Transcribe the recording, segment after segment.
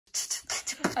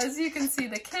As you can see,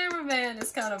 the cameraman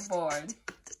is kind of bored.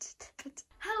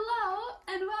 Hello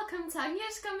and welcome to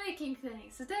Agnieszka Making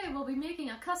Things. Today we'll be making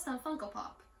a custom Funko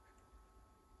Pop.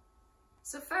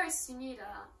 So first you need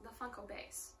the Funko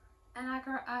base. And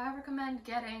I recommend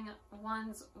getting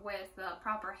ones with the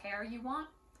proper hair you want.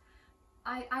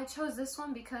 I chose this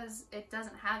one because it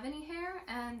doesn't have any hair,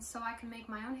 and so I can make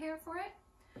my own hair for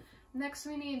it. Next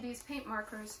we need these paint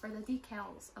markers for the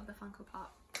decals of the Funko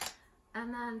Pop.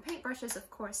 And then paintbrushes, of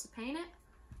course, to paint it.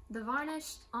 The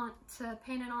varnish to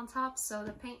paint it on top so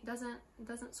the paint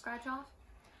doesn't scratch off.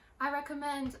 I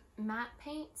recommend matte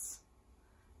paints.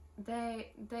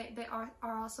 They are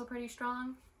also pretty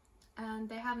strong and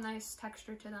they have nice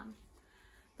texture to them.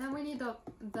 Then we need the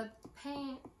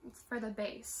paint for the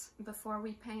base before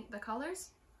we paint the colors.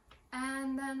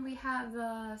 And then we have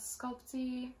the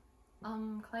Sculpey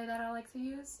clay that I like to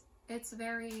use. It's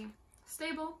very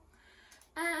stable.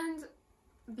 And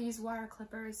these wire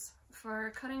clippers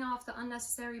for cutting off the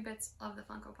unnecessary bits of the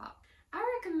Funko Pop. I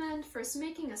recommend first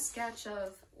making a sketch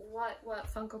of what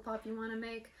Funko Pop you want to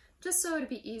make, just so it'd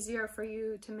be easier for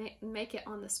you to make it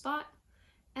on the spot.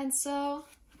 And so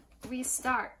we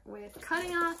start with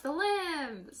cutting off the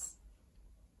limbs.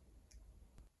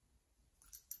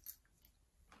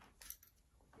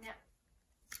 Yeah.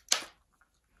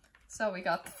 So we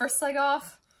got the first leg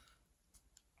off.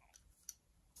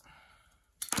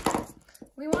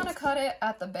 We want to cut it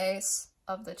at the base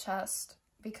of the chest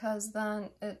because then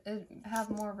it have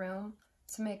more room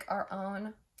to make our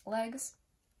own legs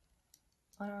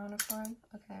on our own accord.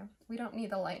 Okay, we don't need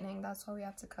the lightning, that's why we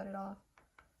have to cut it off.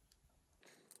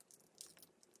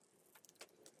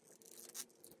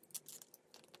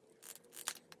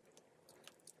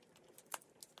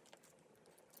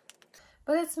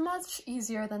 But it's much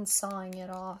easier than sawing it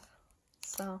off.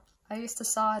 So I used to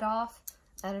saw it off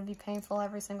and it'd be painful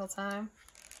every single time.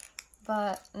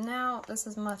 But now this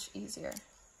is much easier.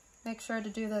 Make sure to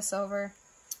do this over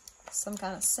some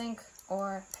kind of sink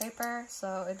or paper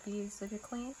so it'd be easy to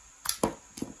clean.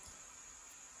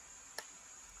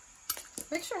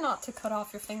 Make sure not to cut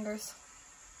off your fingers.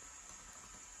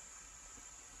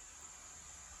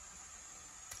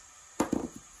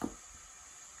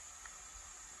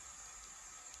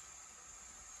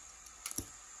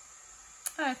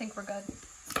 I think we're good.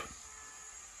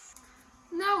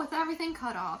 Now with everything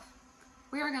cut off,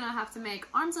 we are gonna have to make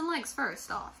arms and legs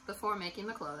first off before making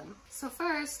the clothing. So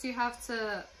first you have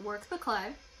to work the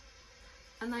clay,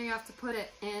 and then you have to put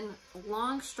it in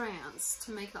long strands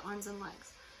to make the arms and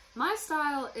legs. My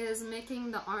style is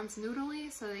making the arms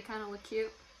noodly so they kind of look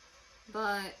cute,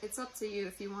 but it's up to you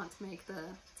if you want to make the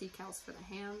decals for the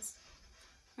hands.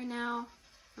 Right now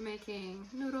we're making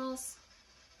noodles,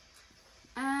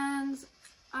 and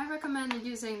I recommend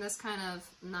using this kind of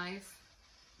knife.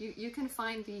 You can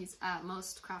find these at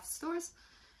most craft stores,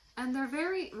 and they're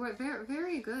very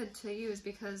good to use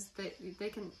because they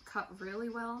can cut really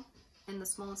well in the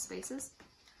smallest spaces.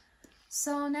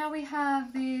 So now we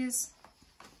have these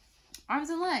arms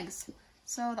and legs.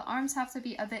 So the arms have to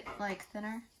be a bit like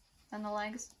thinner than the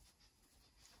legs.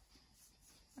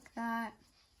 Like that.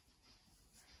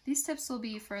 These tips will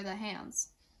be for the hands.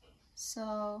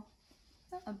 So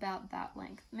about that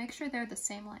length. Make sure they're the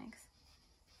same length.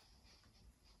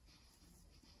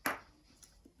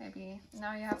 Maybe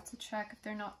now you have to check if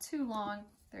they're not too long.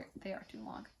 They are too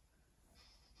long.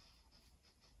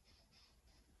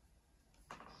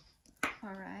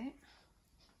 All right.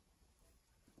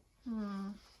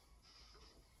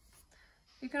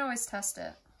 You can always test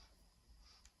it.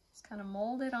 Just kind of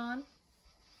mold it on. You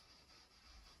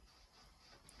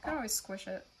can always squish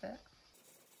it a bit.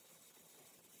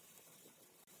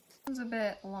 This one's a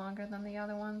bit longer than the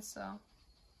other one, so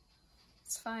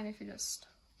it's fine if you just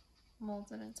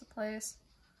mold it into place.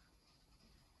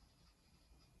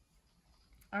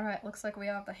 Alright, looks like we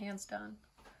have the hands done.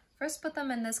 First put them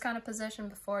in this kind of position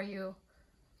before you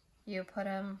put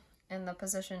them in the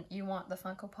position you want the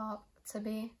Funko Pop to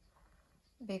be,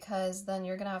 because then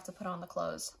you're gonna have to put on the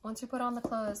clothes. Once you put on the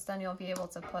clothes, then you'll be able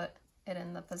to put it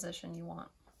in the position you want.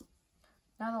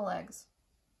 Now the legs.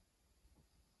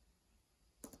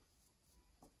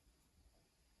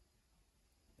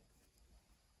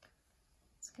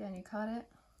 Again, you cut it.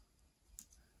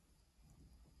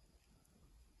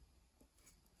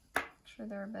 Make sure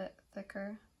they're a bit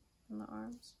thicker than the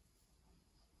arms,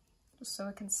 just so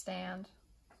it can stand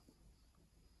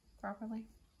properly.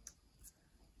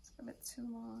 It's a bit too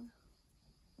long.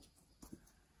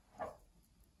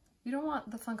 You don't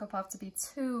want the Funko Pop to be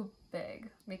too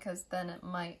big because then it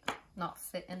might not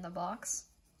fit in the box.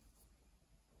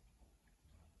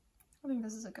 I think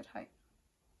this is a good height.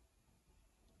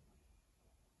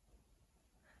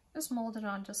 just mold it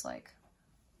on just like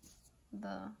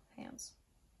the hands.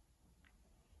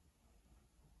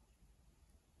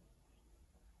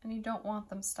 And you don't want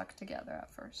them stuck together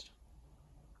at first.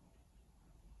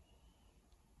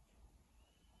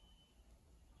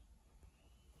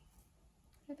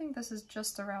 I think this is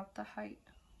just about the height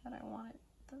that I want it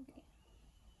to be.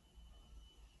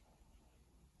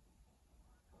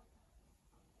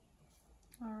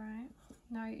 Alright,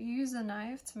 now you use a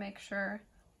knife to make sure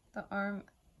the arm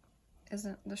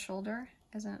isn't, the shoulder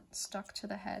isn't stuck to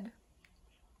the head.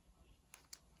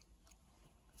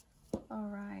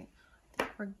 Alright, I think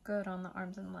we're good on the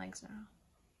arms and legs now.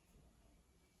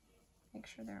 Make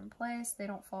sure they're in place, they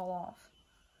don't fall off.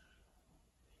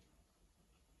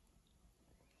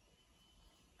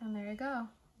 And there you go,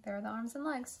 there are the arms and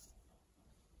legs.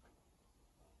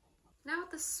 Now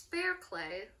with the spare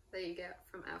clay that you get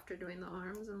from after doing the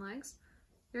arms and legs,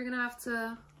 you're gonna have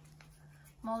to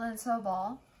mold it into a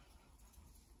ball,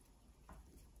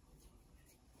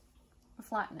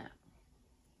 flatten it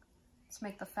to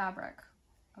make the fabric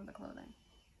of the clothing.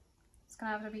 It's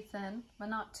gonna have to be thin, but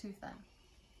not too thin.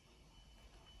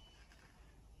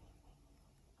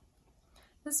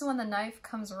 This is when the knife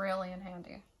comes really in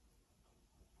handy.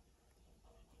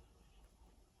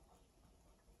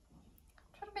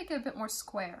 Try to make it a bit more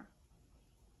square.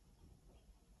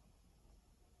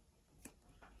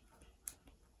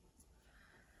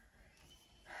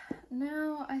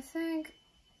 Now I think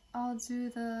I'll do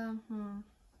the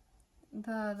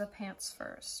pants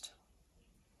first.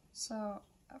 So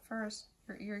at first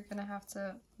you're gonna have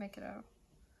to make it a.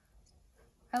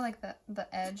 I like the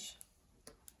edge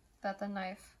that the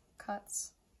knife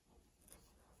cuts.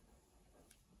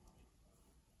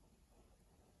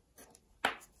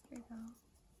 There you go.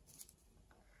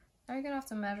 Now you're gonna have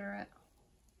to measure it.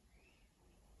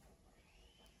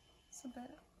 It's a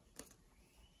bit.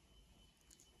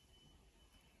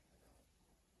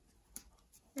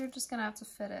 You're just gonna have to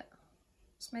fit it.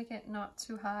 Just make it not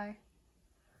too high,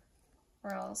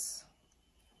 or else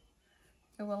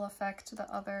it will affect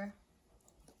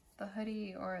the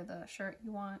hoodie or the shirt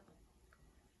you want.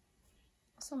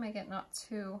 Also make it not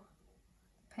too,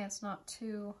 pants not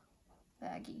too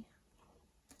baggy,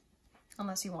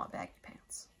 unless you want baggy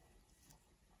pants.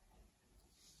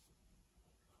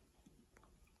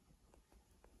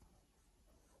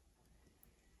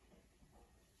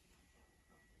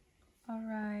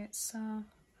 Alright, so I'm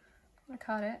gonna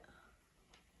cut it.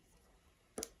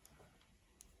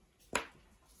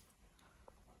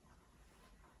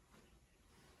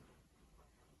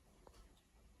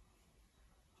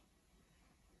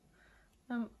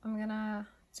 I'm gonna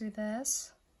do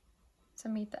this to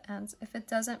meet the ends. If it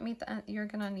doesn't meet the end, you're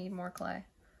gonna need more clay,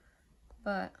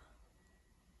 but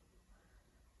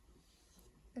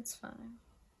it's fine.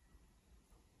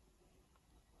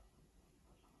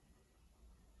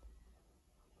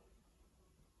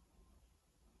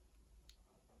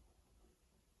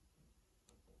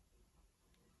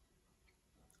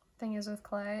 Thing is with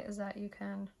clay is that you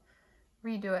can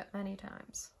redo it many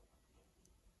times.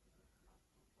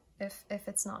 If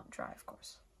it's not dry, of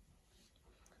course.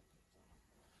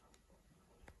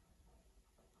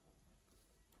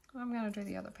 I'm gonna do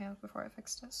the other pants before I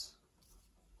fix this.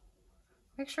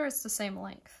 Make sure it's the same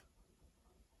length.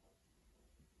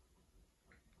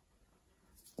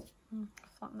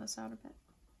 Flatten this out a bit.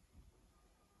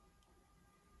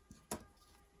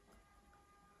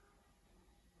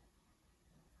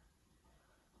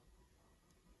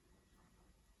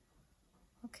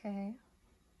 Okay.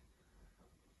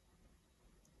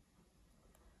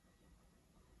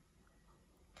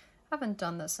 I haven't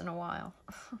done this in a while.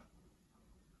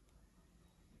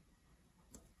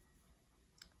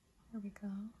 Here we go.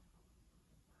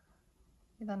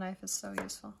 The knife is so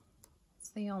useful. It's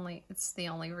the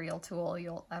only real tool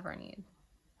you'll ever need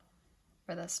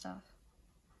for this stuff.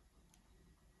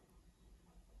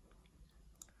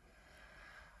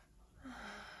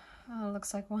 Oh, it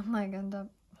looks like one leg ended up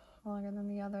longer than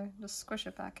the other. Just squish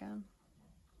it back in.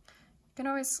 You can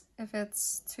always, if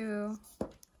it's too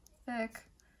thick,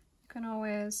 you can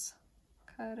always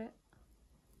cut it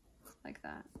like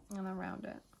that and then round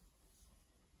it.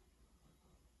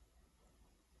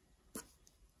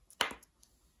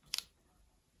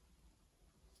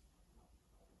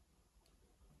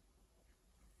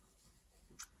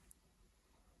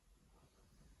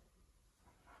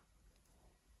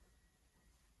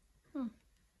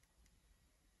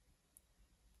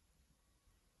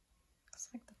 Looks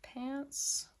like the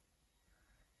pants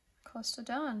close to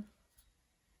done.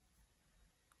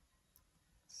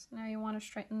 So now you want to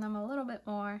straighten them a little bit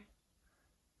more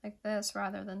like this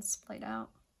rather than splayed out.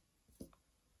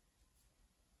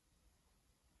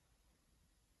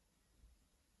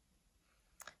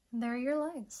 And there are your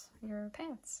legs, your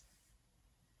pants.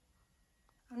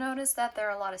 I've noticed that there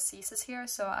are a lot of creases here,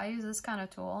 so I use this kind of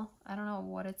tool. I don't know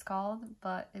what it's called,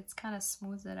 but it's kind of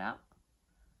smooths it out.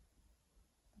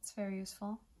 It's very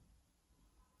useful.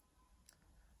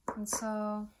 And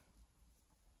so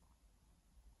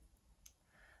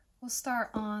we'll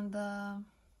start on the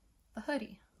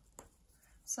hoodie.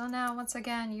 So now, once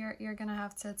again, you're gonna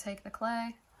have to take the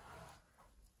clay,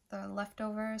 the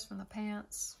leftovers from the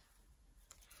pants.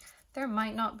 There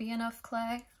might not be enough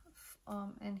clay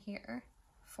in here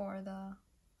for the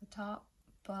top,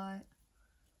 but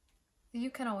you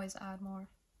can always add more.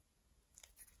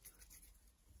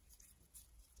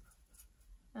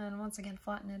 And once again,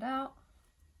 flatten it out.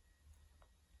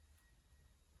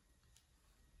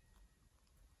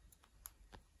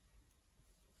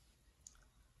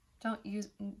 Don't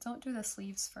do the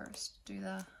sleeves first. Do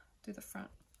the front.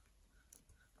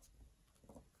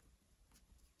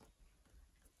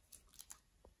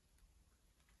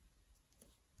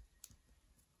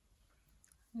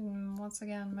 And once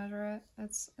again, measure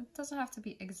it. It doesn't have to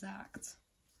be exact.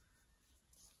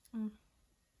 Kind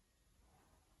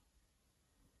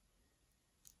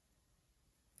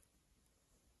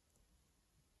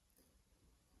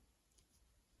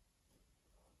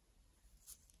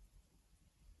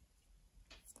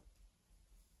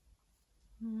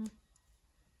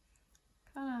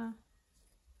of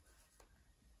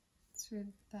do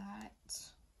that,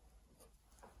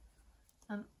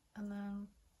 and then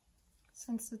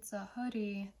since it's a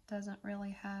hoodie, it doesn't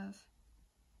really have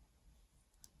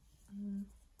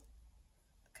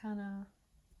kind of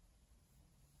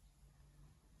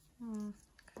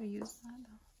could have used that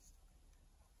though.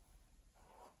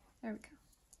 There we go.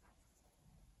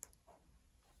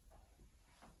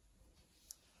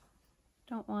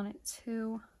 Don't want it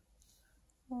too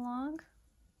long,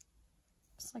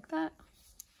 just like that.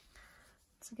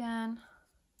 Once again,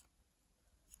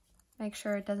 make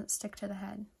sure it doesn't stick to the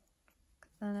head,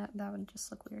 then that would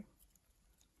just look weird.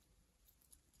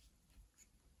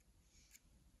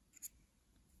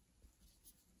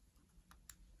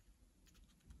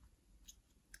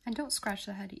 And don't scratch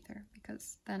the head either,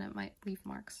 because then it might leave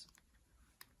marks.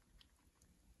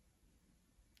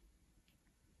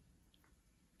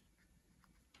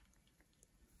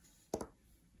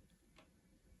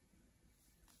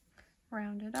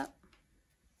 Round it up.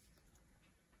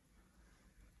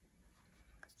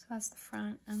 So that's the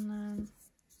front, and then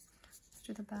let's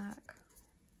do the back.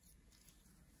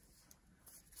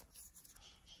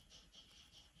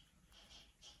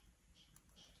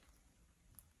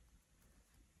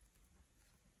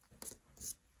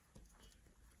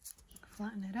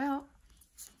 Flatten it out.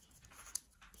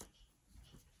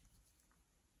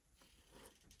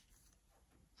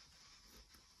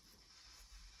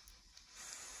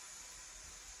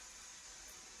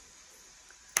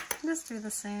 Just do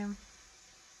the same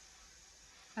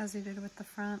as you did with the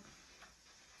front.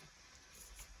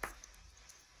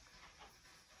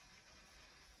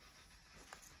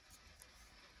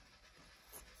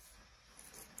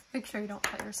 Make sure you don't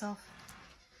cut yourself.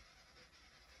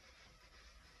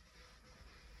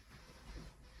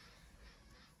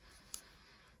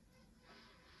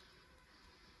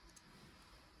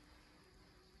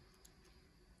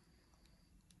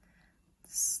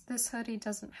 This hoodie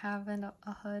doesn't have a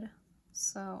hood,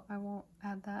 so I won't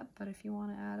add that, but if you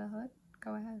want to add a hood,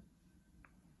 go ahead.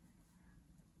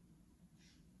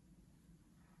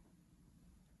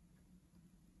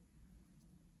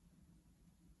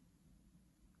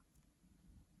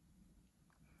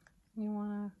 You want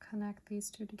to connect these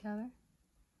two together,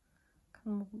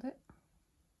 can mold it.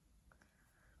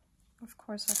 Of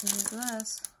course I can use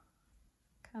this,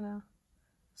 kind of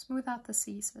smooth out the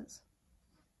creases.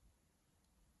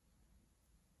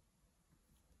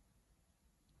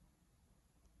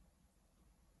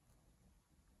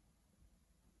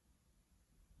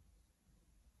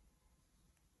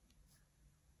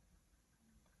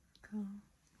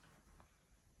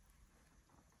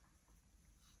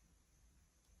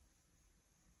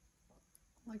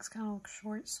 Legs kind of look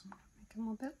short, so I'm going to make them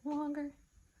a bit longer.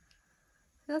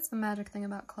 See, that's the magic thing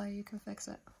about clay, you can fix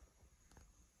it.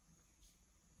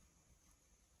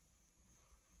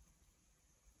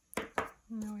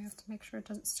 Now we have to make sure it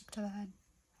doesn't stick to the head.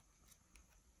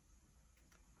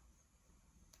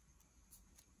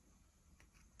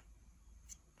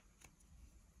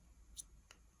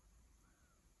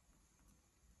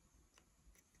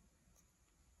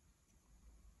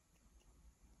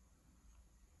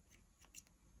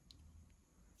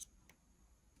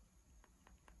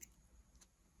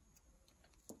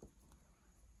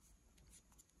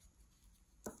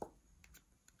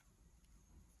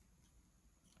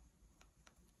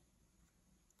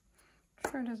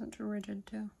 sure it isn't too rigid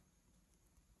too.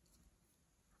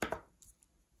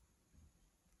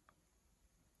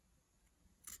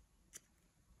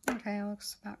 Okay, it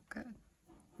looks about good.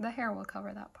 The hair will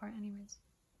cover that part anyways.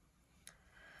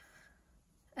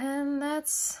 And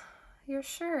that's your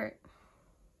shirt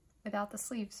without the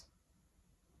sleeves.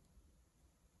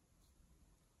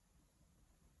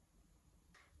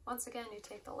 Once again, you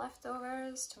take the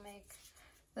leftovers to make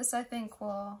this. I think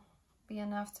will be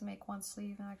enough to make one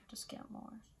sleeve, and I could just get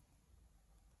more.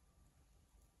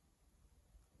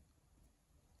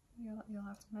 You'll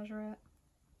have to measure it.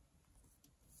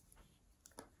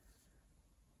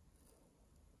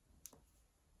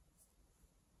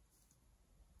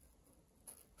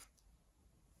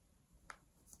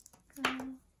 Okay.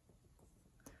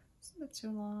 It's a bit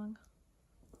too long.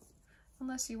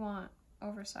 Unless you want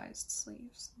oversized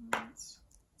sleeves, it's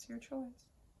your choice.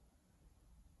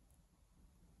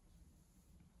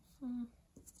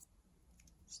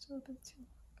 Still a bit too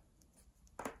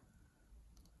long.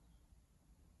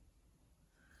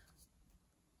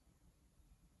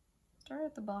 Start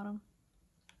at the bottom.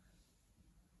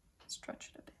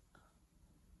 Stretch it a bit.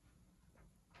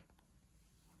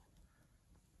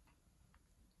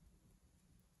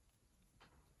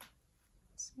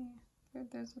 See,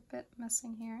 there's a bit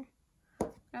missing here.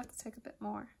 I have to take a bit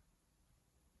more.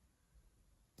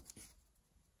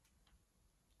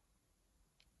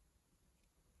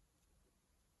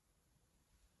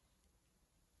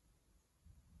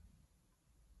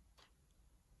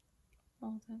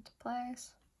 Mold it into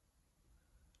place.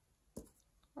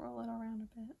 Roll it around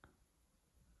a bit.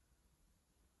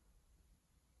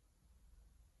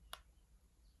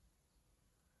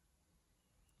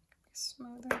 Be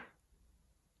smoother.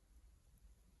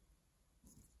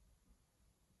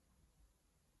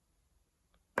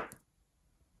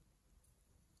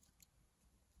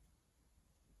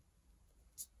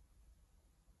 It's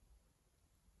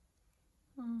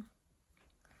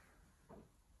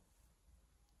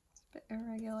a bit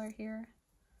irregular here,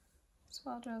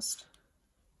 so I'll just,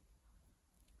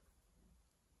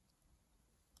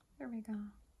 there we go.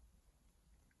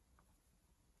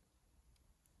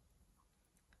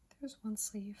 There's one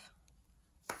sleeve.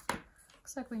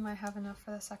 Looks like we might have enough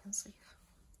for the second sleeve.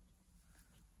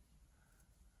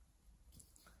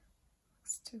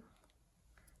 Looks too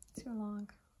long.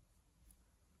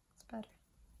 It's better.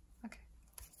 Okay.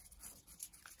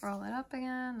 Roll it up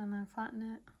again and then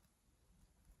flatten it.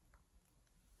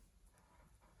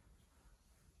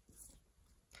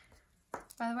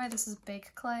 By the way, this is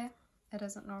baked clay. It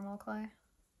isn't normal clay,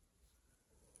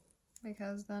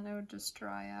 because then it would just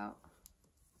dry out.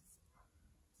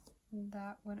 And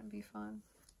that wouldn't be fun.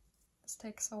 This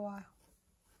takes a while.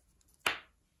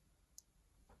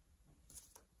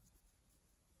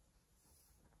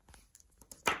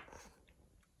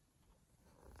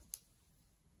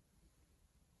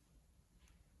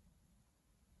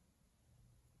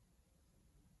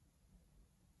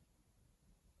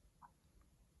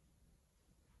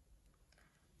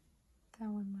 That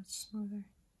one much smoother.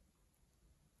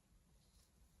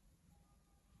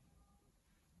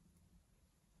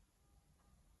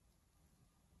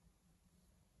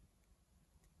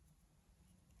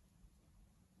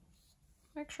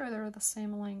 Make sure they're the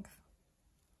same length.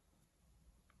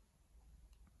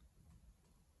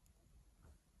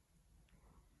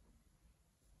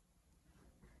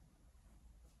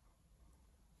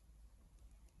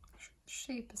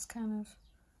 Shape is kind of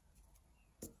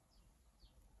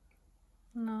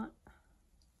not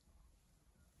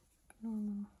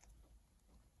normal.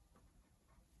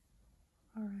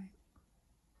 All right.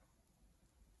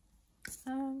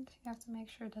 And you have to make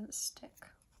sure it doesn't stick.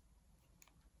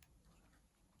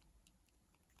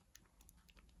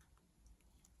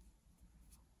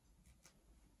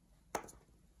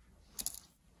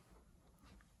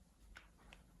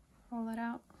 Roll it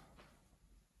out.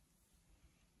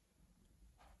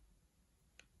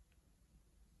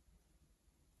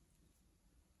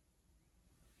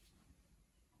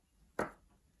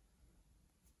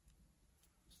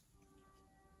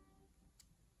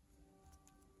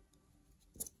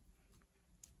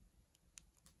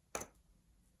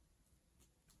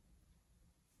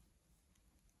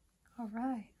 All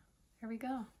right, here we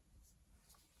go.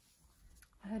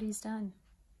 The hoodie's done.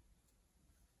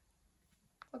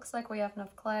 Looks like we have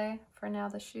enough clay for now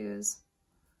the shoes.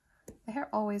 The hair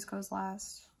always goes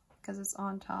last because it's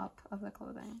on top of the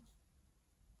clothing.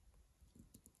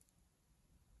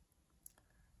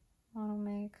 I want to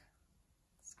make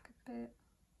this a bit.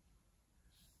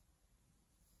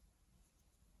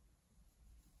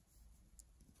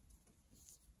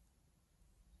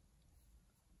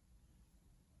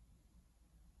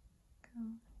 Go.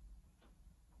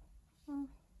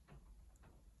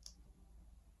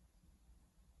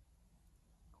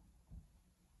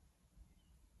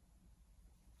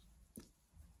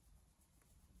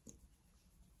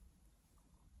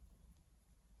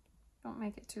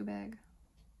 make it too big.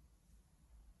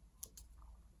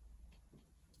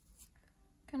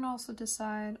 You can also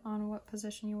decide on what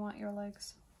position you want your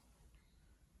legs.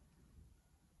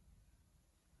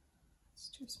 It's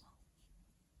too small.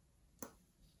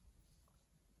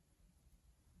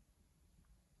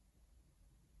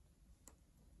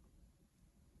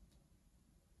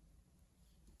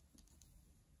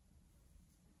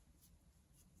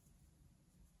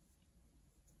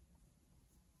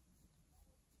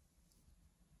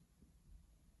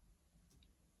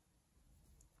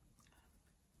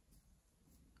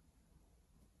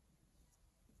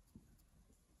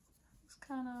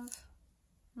 Kind of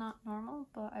not normal,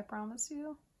 but I promise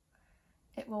you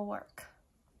it will work.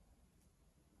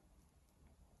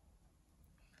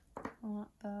 I want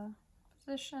the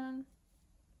position.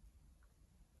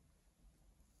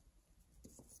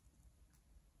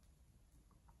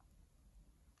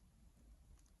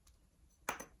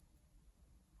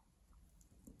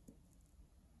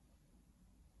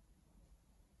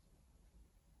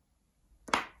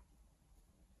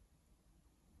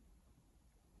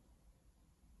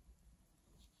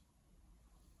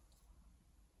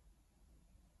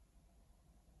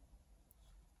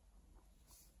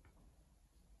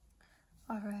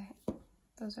 All right,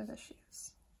 those are the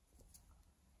shoes.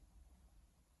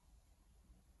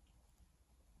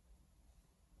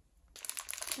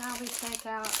 Now we take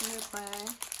out new clay.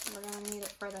 We're gonna need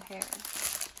it for the hair.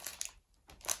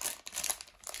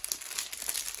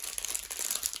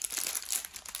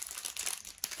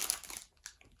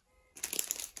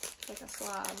 Take a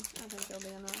slab, I think it'll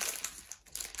be enough.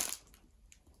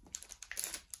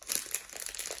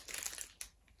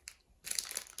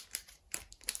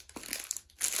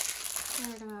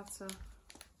 We're gonna have to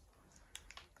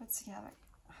put together.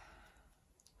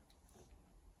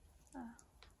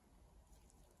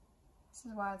 This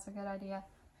is why it's a good idea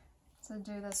to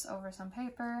do this over some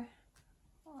paper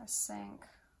or sink,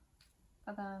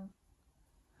 but then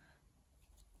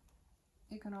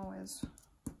you can always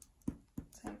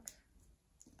take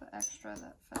the extra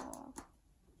that fell off.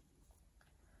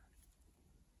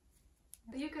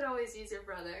 You could always use your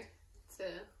brother to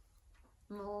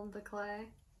mold the clay.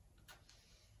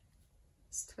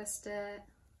 Just twist it.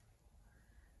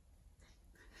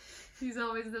 He's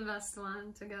always the best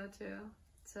one to go to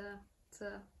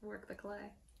work the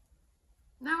clay.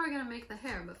 Now we're gonna make the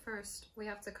hair, but first we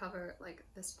have to cover like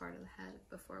this part of the head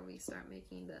before we start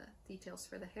making the details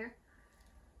for the hair.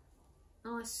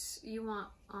 Unless you want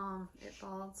it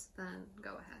bald, then go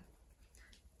ahead.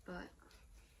 But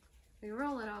we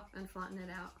roll it up and flatten it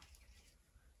out,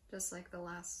 just like the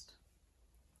last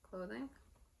clothing.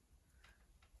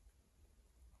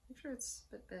 Make sure it's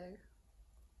a bit big.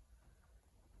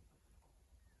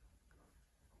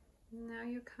 Now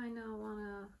you kind of want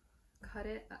to cut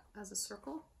it as a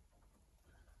circle.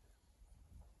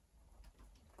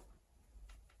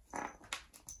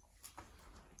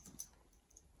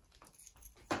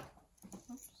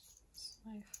 Oops, this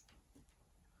knife.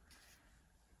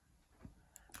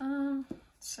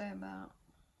 Say about.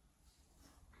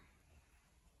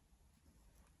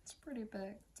 It's pretty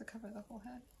big to cover the whole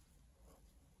head.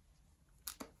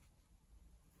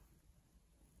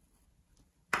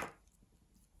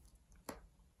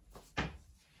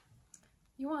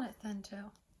 You want it thin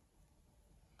too.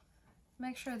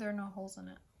 Make sure there are no holes in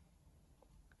it.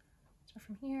 So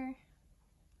from here,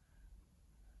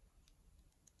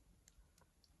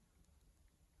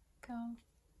 go.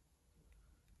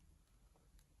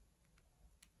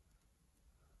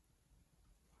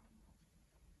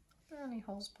 If there are any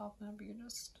holes popping up, you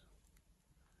just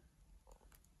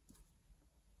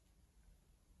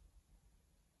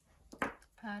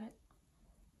pat it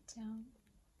down.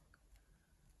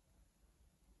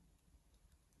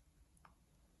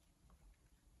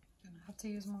 Have to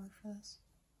use more for this.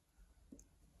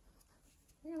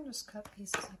 You can just cut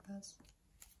pieces like this.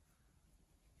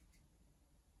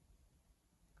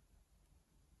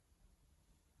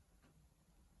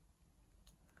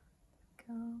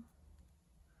 Go.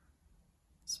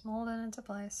 Just mold it into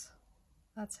place.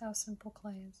 That's how simple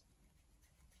clay is.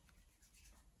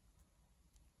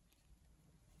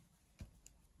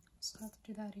 Still have to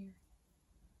do that here.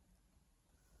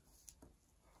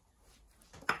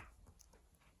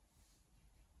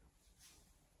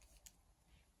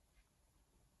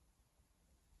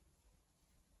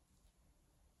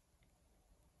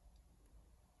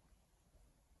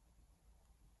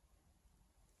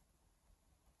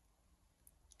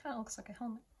 Kind of looks like a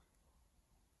helmet.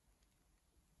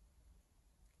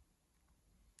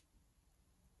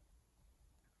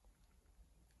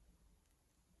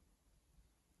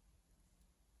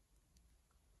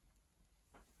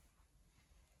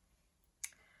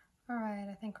 Alright,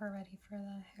 I think we're ready for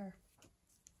the hair.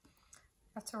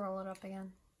 I have to roll it up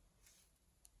again.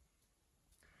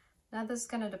 Now this is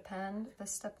going to depend,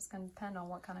 this step is going to depend on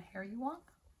what kind of hair you want.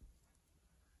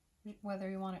 Whether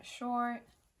you want it short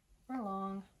or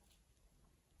long.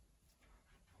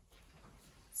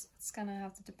 It's going to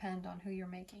have to depend on who you're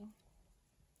making.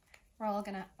 We're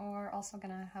also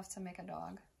gonna have to make a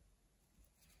dog.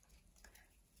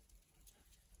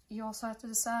 You also have to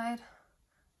decide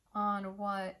on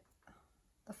what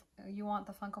you want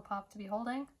the Funko Pop to be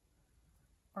holding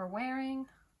or wearing,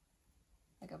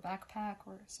 like a backpack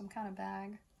or some kind of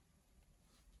bag,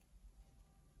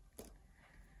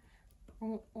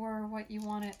 or what you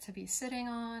want it to be sitting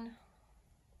on.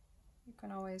 You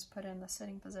can always put in the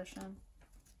sitting position.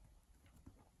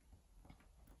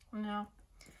 Now,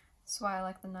 that's why I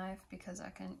like the knife, because I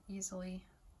can easily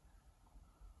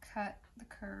cut the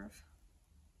curve.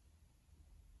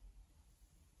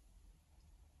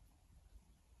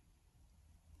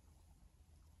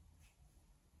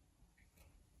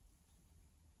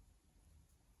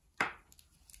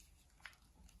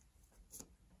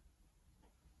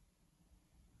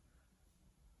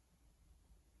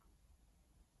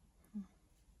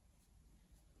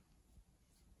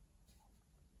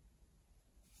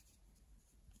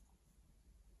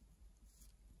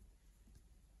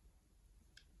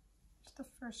 The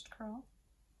first curl.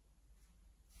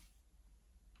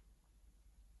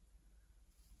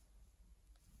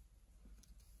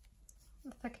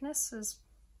 The thickness is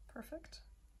perfect.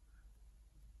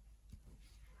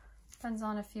 Depends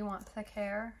on if you want thick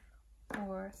hair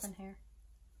or thin hair.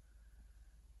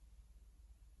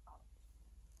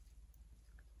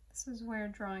 This is where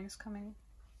drawing is coming.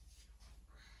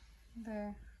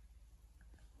 They're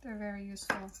very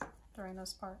useful during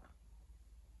this part.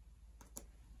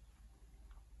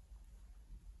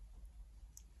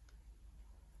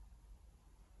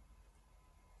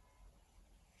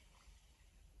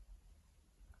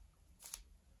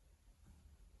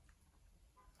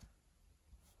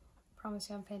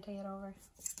 Promise you I'm painting it over.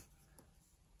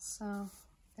 So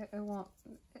it won't,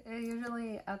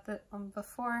 usually at the,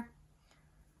 before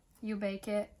you bake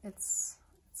it, it's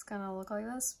gonna look like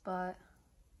this, but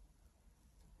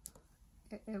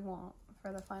it won't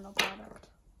for the final product.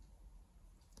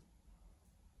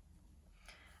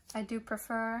 I do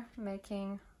prefer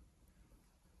making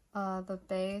the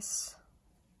base,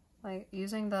 like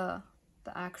using the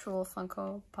actual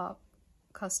Funko Pop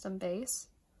custom base,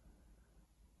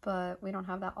 but we don't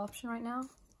have that option right now,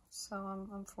 so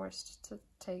I'm forced to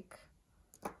take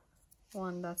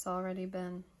one that's already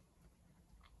been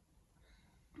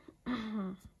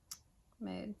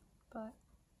made. But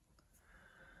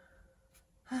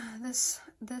this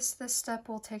step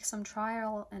will take some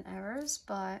trial and errors,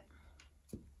 but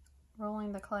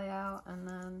rolling the clay out and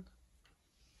then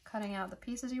cutting out the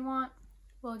pieces you want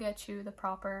will get you the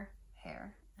proper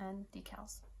hair and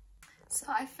decals. So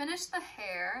I finished the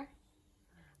hair.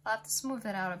 I'll have to smooth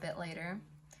it out a bit later.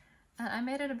 And I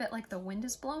made it a bit like the wind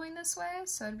is blowing this way,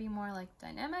 so it'd be more like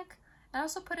dynamic. I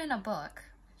also put in a book.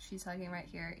 She's hugging right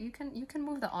here. You can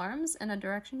move the arms in a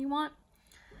direction you want.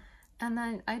 And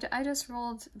then I just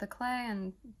rolled the clay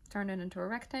and turned it into a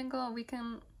rectangle. We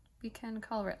can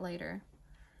color it later.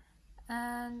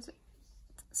 And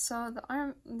so the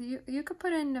arm, you could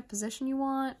put it in a position you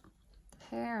want,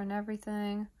 the hair and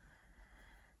everything.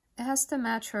 It has to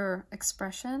match her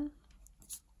expression.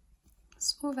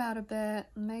 Smooth out a bit,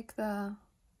 make the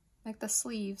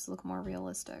sleeves look more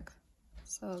realistic,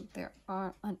 so they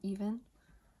are uneven.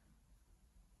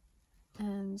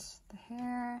 And the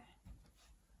hair,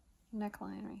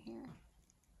 neckline right here.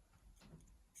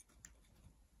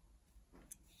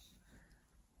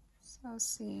 So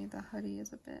see, the hoodie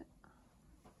is a bit.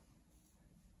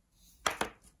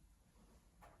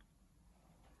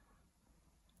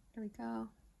 There we go.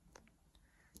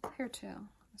 Hair too,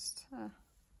 just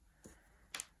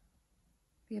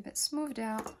be a bit smoothed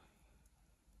out.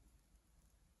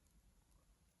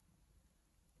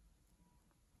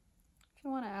 If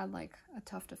you want to add like a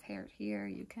tuft of hair here,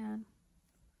 you can.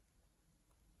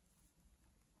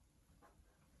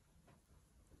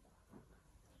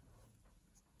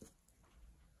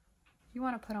 If you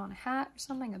want to put on a hat or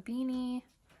something, a beanie,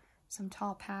 some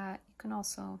top hat, you can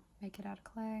also make it out of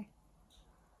clay.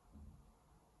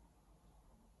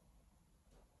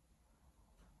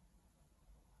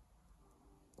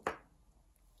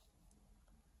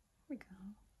 We go.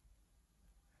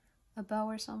 A bow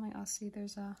or something. I'll see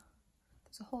there's a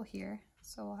hole here,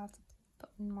 so we'll have to put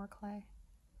in more clay.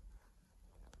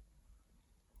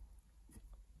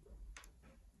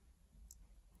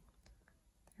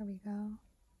 There we go.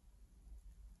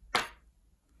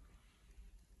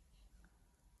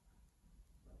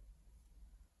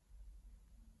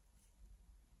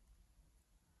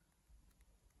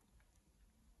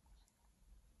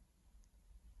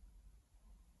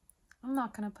 I'm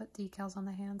not gonna put decals on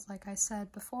the hands like I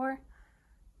said before,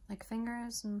 like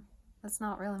fingers, and that's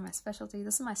not really my specialty.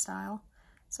 This is my style.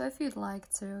 So if you'd like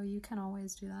to, you can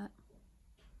always do that.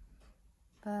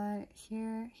 But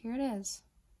here it is.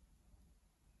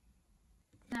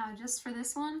 Now, just for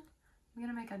this one, I'm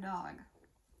gonna make a dog.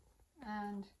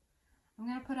 And I'm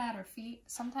gonna put at her feet.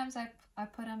 Sometimes I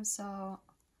put them so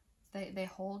they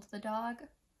hold the dog,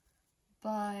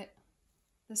 but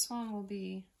this one will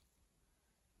be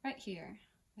right here.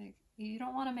 Like, you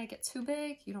don't want to make it too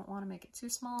big, you don't want to make it too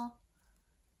small.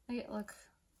 Make it look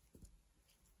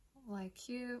like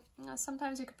cute. You know,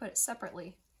 sometimes you could put it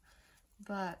separately,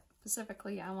 but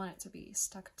specifically I want it to be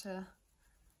stuck to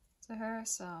her,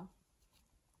 so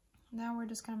now we're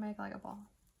just gonna make like a ball.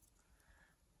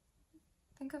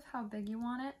 Think of how big you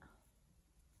want it.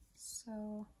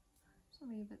 So this will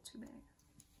be a bit too big.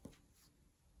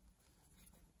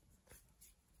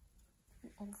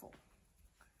 Oval.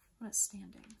 When it's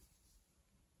standing.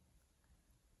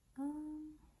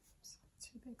 It's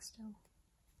too big still.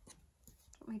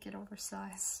 Don't make it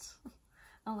oversized.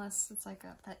 Unless it's like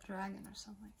a pet dragon or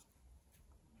something.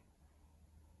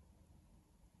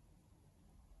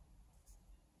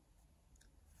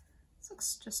 This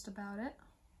looks just about it.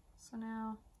 So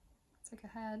now, take a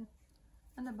head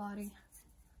and a body.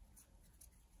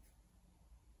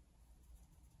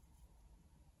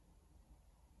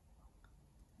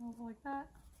 Over like that.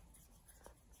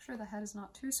 Make sure the head is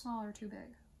not too small or too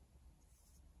big.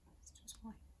 It's too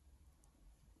small.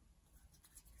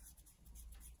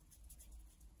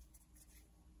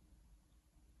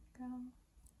 Go.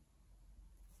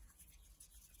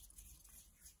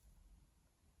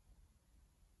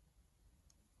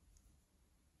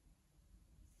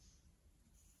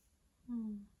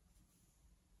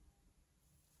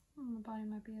 The body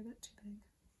might be a bit too big.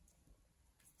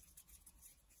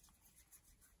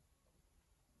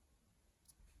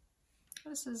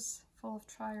 This is full of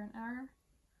trial and error.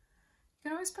 You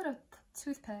can always put a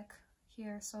toothpick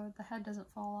here so the head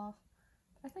doesn't fall off.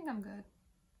 But I think I'm good.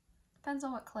 Depends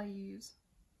on what clay you use.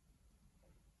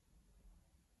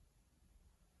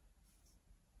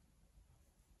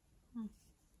 Make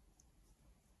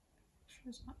sure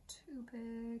it's not too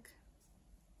big.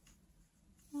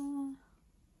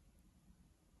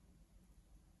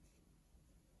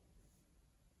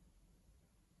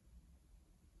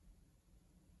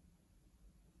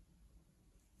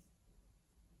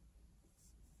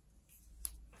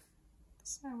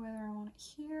 Decide whether I want it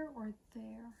here or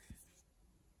there.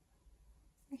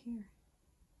 Right here.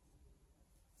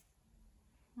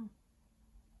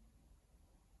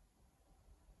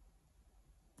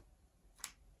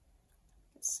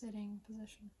 Sitting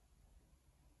position.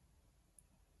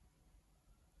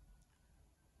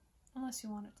 Unless you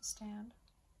want it to stand.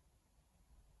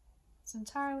 It's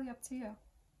entirely up to you.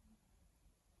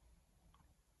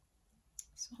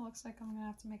 So it looks like I'm gonna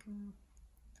have to make a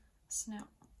snout.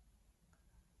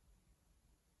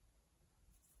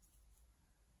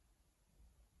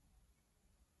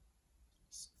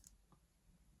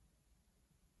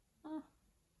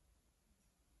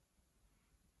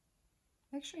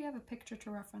 Make sure you have a picture to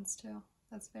reference to.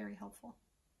 That's very helpful.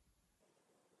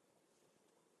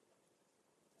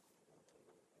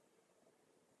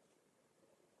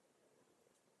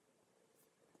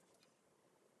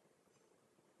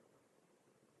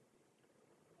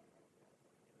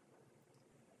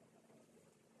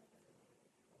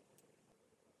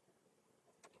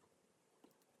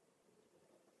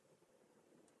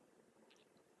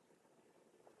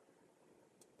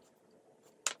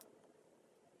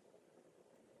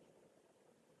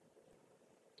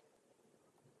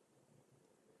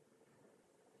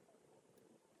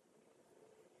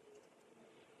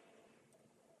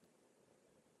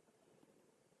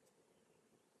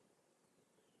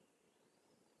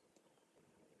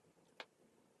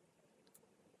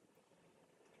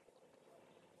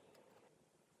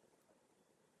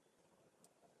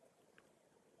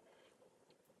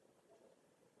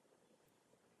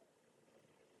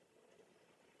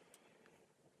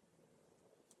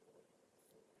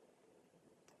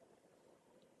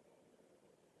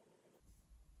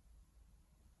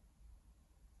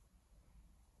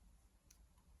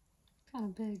 Kind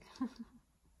of big.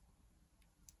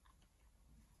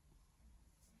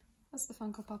 That's the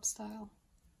Funko Pop style.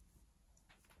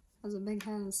 Has a big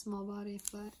head and a small body,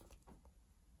 but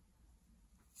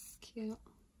cute.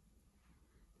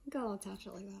 I think I'll attach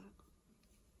it like that.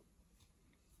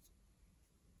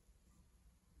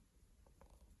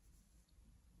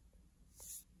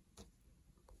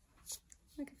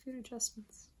 Make a few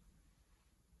adjustments.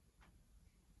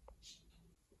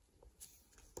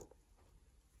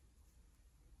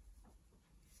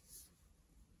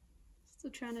 Still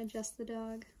trying to adjust the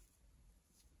dog.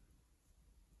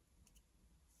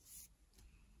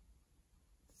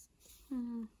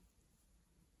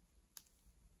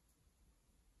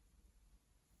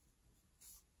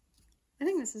 I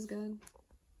think this is good.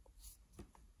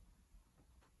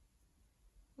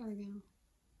 There we go.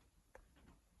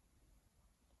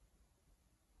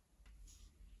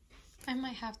 I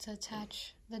might have to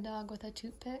attach the dog with a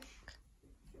toothpick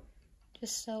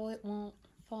just so it won't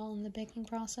fall in the baking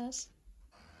process.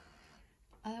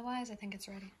 Otherwise, I think it's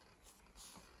ready.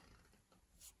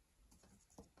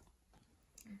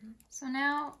 So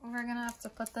now we're gonna have to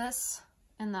put this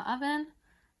in the oven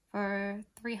for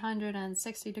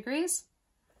 360 degrees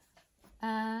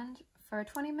and for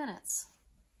 20 minutes.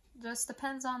 Just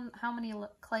depends on how many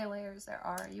clay layers there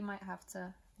are. You might have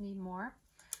to need more,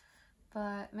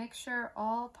 but make sure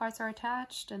all parts are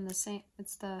attached and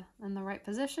in the right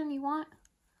position you want.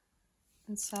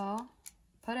 And so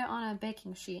put it on a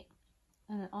baking sheet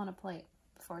and on a plate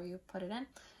before you put it in.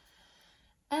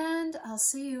 And I'll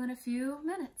see you in a few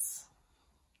minutes.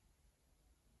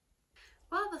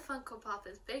 While the Funko Pop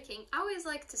is baking, I always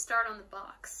like to start on the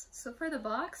box. So for the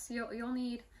box, you'll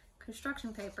need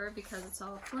construction paper because it's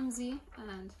all flimsy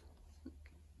and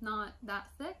not that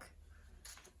thick.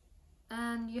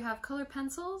 And you have color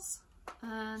pencils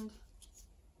and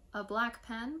a black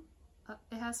pen.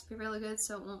 It has to be really good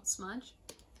so it won't smudge.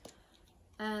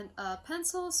 And a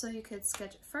pencil so you could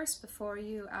sketch it first before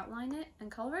you outline it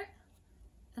and color it.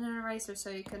 And an eraser so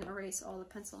you can erase all the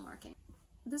pencil marking.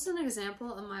 This is an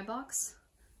example of my box.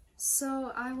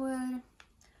 So I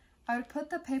would put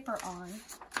the paper on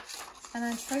and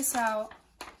then trace out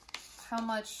how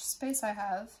much space I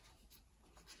have,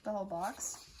 the whole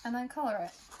box, and then color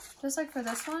it. Just like for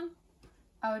this one,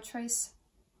 I would trace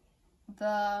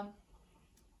the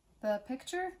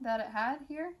picture that it had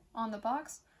here on the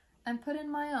box and put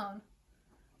in my own.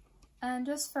 And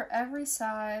just for every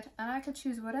side, and I could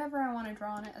choose whatever I want to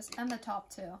draw on it, and the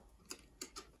top too.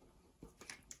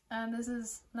 And this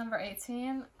is number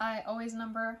 18. I always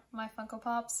number my Funko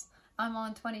Pops. I'm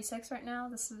on 26 right now.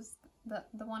 This is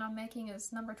the one I'm making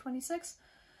is number 26.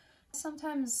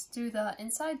 Sometimes do the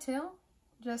inside too,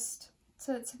 just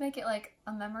to make it like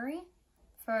a memory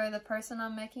for the person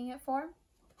I'm making it for.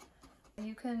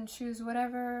 You can choose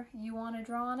whatever you want to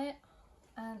draw on it,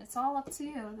 and it's all up to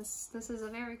you. This is a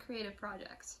very creative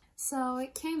project. So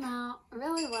it came out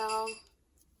really well,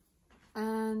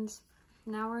 and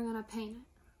now we're gonna paint it.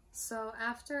 So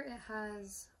after it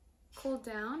has cooled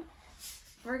down,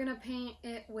 we're gonna paint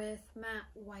it with matte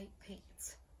white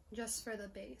paint, just for the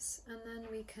base, and then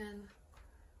we can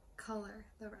color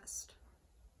the rest.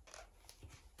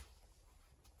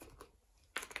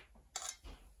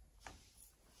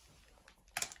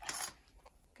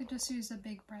 Could just use a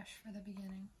big brush for the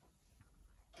beginning.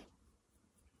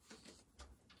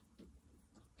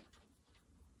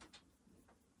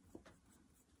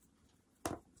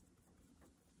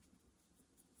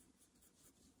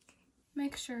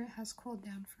 Make sure it has cooled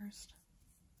down first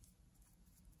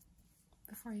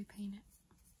before you paint it.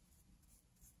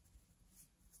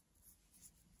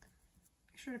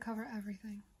 Make sure to cover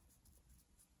everything.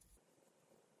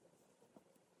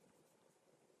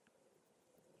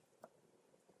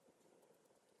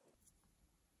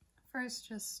 First,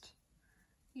 just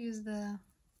use the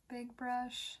big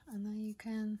brush, and then you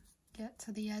can get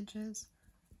to the edges,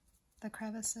 the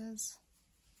crevices,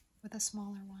 with a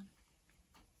smaller one.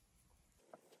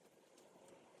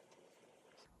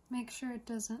 Make sure it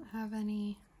doesn't have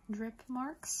any drip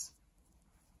marks,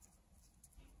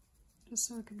 just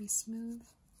so it can be smooth.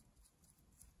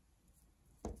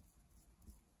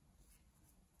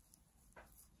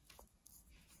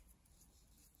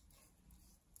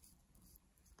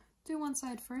 Do one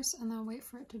side first and then wait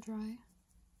for it to dry,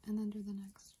 and then do the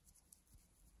next.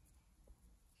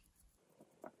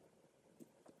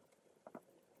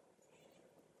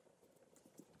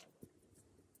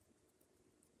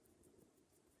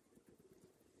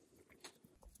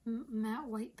 Matte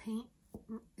white paint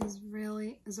is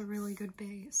a really good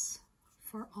base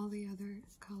for all the other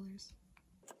colors.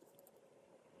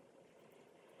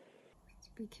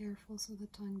 Just be careful so the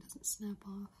tongue doesn't snap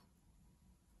off.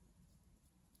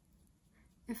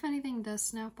 If anything does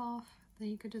snap off, then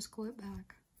you could just glue it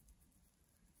back.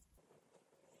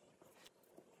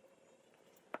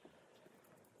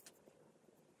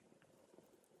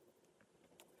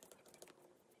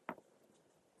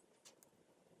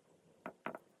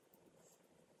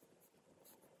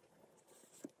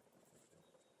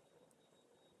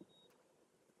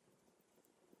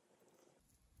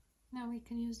 Now we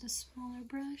can use the smaller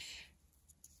brush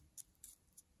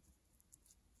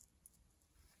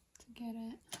to get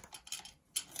it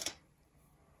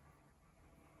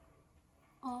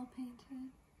all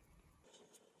painted.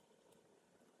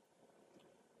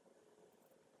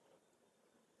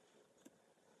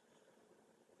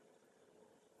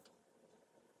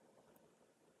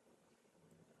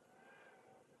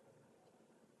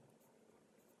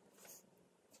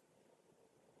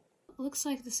 Looks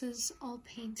like this is all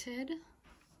painted.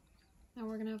 Now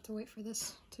we're gonna have to wait for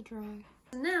this to dry.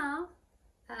 Now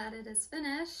that it is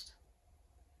finished,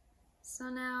 so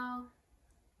now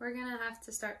we're gonna have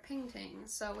to start painting.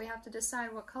 So we have to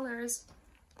decide what colors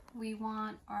we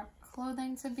want our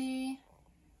clothing to be,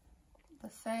 the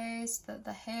face,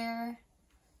 the hair,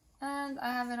 and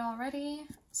I have it all ready.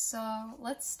 So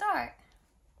let's start.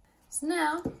 So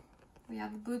now we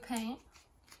have the blue paint.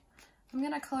 I'm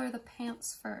gonna color the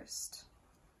pants first,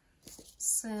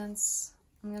 since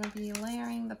I'm gonna be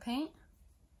layering the paint.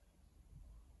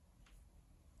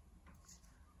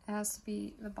 It has to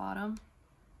be the bottom.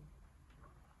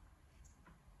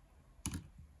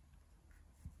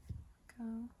 Go.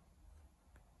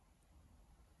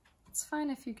 It's fine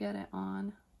if you get it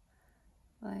on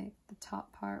like the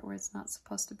top part where it's not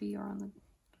supposed to be, or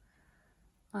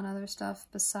on other stuff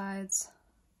besides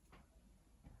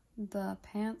the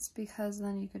pants, because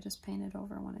then you could just paint it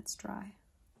over when it's dry.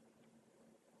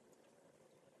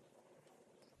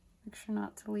 Make sure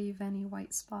not to leave any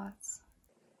white spots.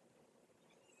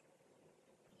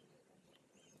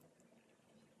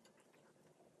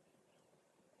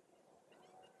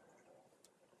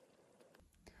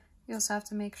 You also have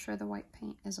to make sure the white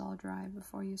paint is all dry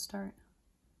before you start.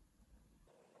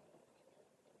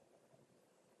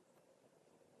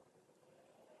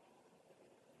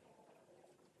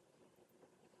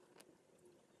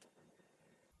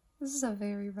 This is a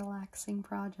very relaxing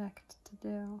project to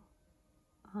do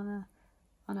on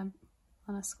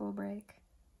a school break.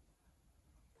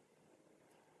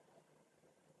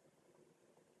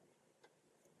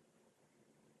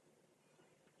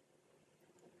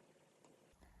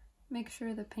 Make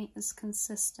sure the paint is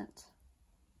consistent,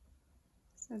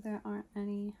 so there aren't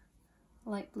any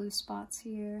light blue spots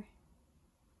here.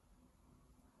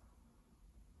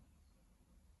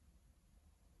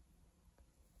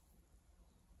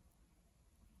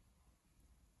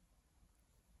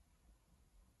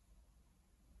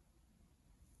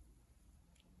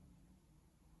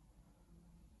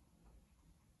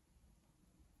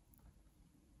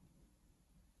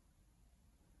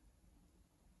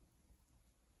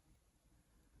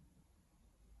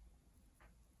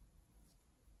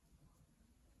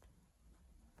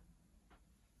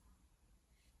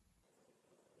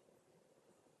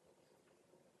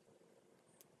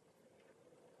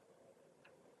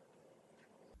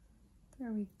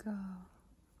 There we go.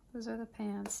 Those are the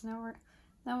pants. Now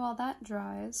while that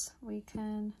dries, we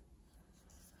can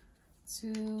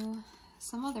do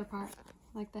some other part,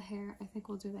 like the hair. I think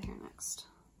we'll do the hair next.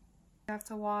 You have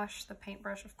to wash the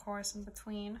paintbrush, of course, in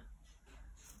between.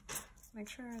 Make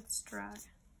sure it's dry.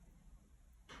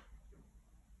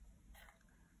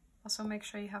 Also make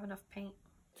sure you have enough paint.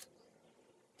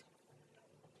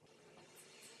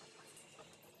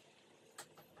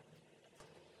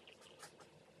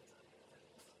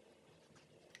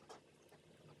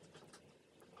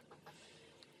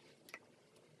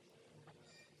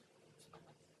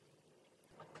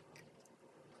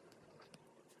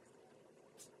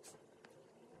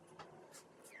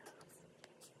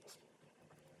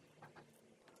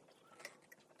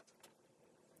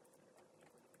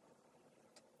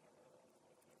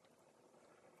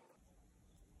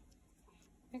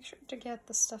 Make sure to get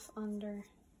the stuff under,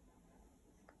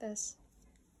 like this.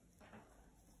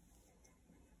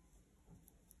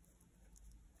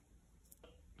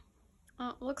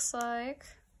 Looks like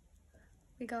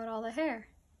we got all the hair.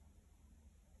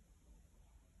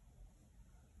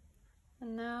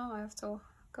 And now I have to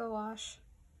go wash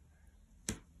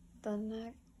the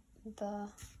neck, the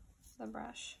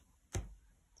brush, to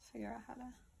figure out how to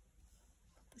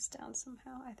put this down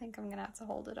somehow. I think I'm gonna have to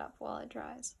hold it up while it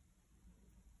dries.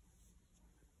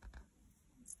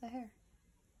 That's the hair.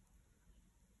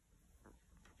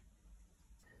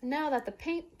 Now that the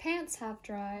pants have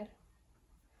dried,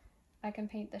 I can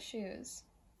paint the shoes.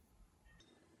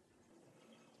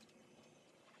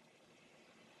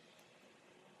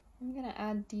 I'm gonna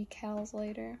add decals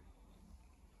later,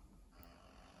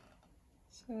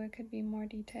 so it could be more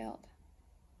detailed.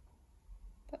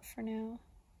 But for now,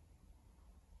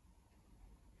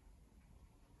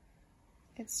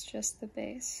 it's just the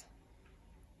base.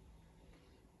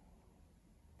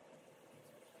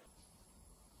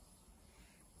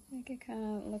 Make it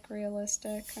kind of look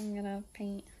realistic. I'm gonna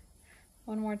paint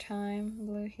one more time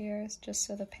blue here, just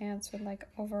so the pants would like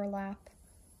overlap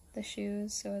the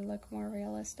shoes, so it would look more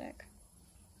realistic.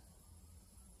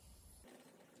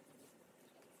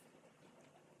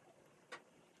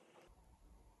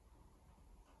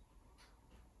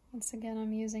 Once again,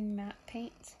 I'm using matte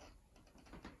paint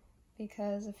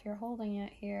because if you're holding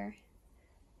it here,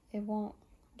 it won't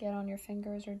get on your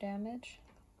fingers or damage.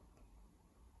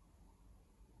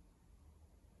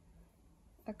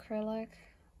 Acrylic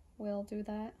will do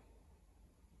that.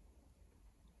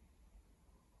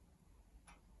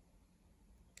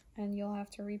 And you'll have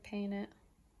to repaint it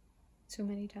too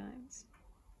many times.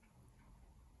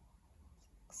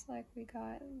 Looks like we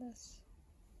got this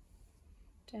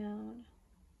down.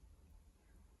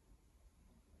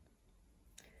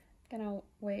 I'm gonna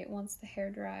wait once the hair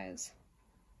dries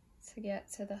to get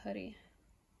to the hoodie.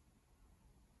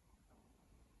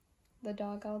 The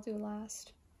dog I'll do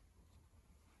last.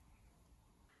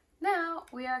 Now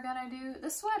we are gonna do the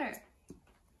sweater.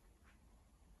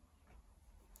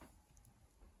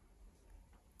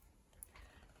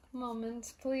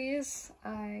 Moment, please.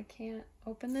 I can't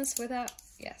open this without...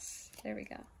 Yes, there we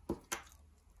go.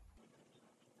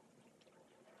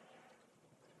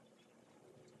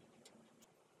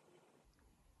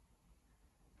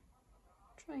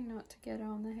 Trying not to get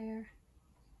on the hair.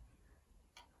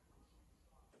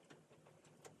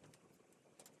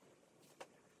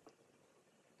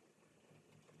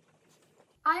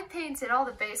 I painted all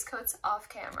the base coats off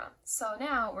camera, so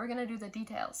now we're gonna do the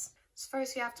details. So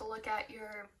first you have to look at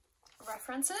your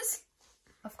references.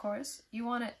 Of course, you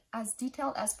want it as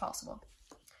detailed as possible.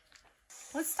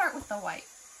 Let's start with the white.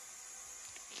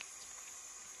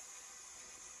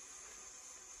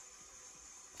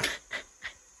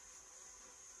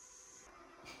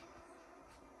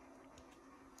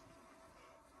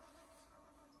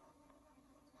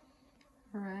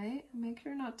 Alright, make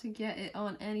sure not to get it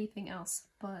on anything else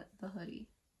but the hoodie.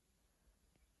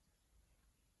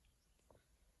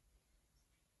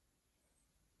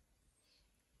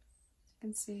 You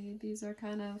can see these are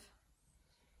kind of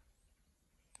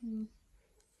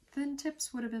thin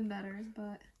tips would have been better,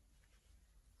 but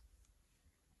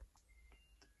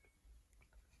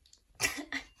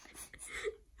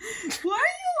why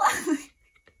are you laughing?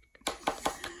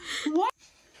 What?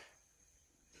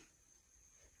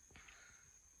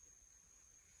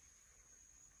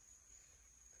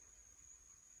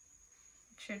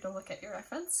 Make sure to look at your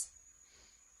reference.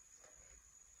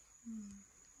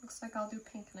 Looks like I'll do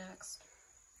pink next.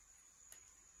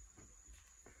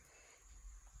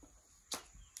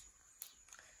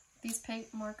 These paint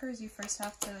markers, you first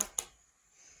have to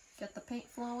get the paint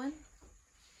flowing.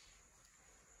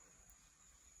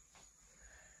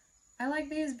 I like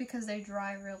these because they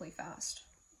dry really fast.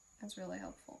 That's really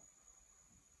helpful.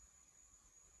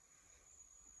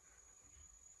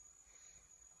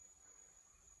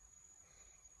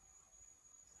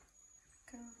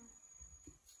 Go.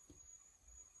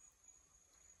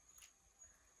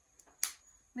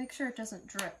 Make sure it doesn't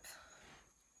drip.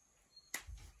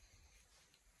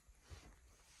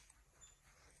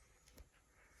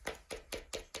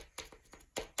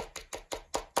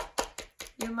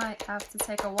 You might have to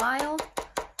take a while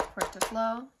for it to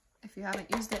flow if you haven't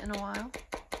used it in a while.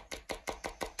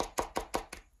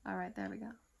 Alright, there we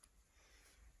go.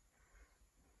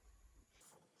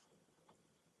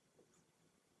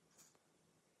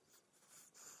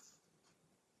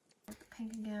 With the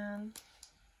pink again,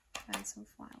 add some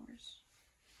flowers.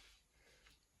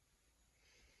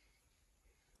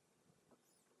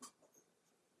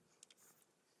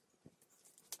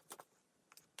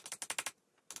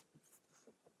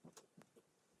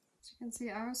 You can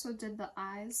see I also did the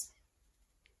eyes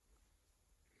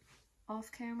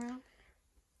off camera.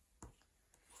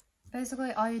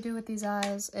 Basically, all you do with these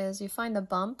eyes is you find the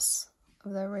bumps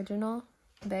of the original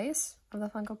base of the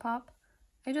Funko Pop.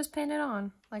 You just paint it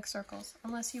on like circles,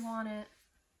 unless you want it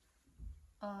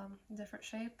different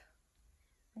shape.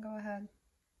 Go ahead.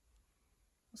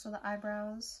 Also, the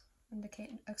eyebrows indicate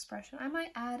expression. I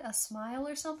might add a smile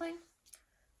or something,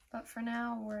 but for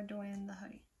now, we're doing the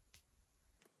hoodie.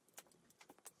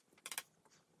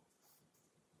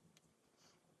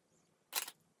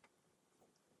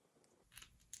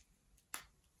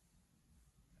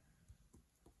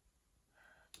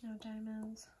 No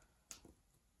diamonds.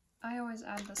 I always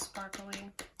add the sparkly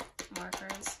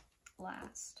markers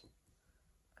last,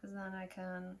 because then I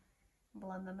can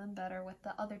blend them in better with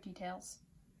the other details.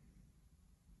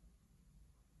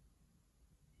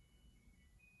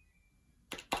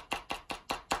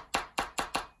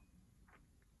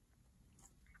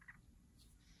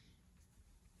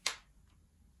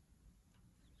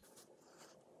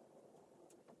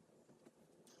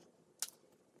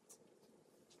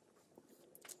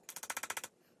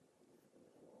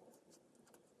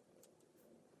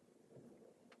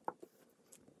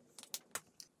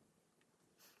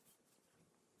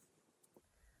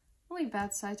 only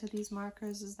bad side to these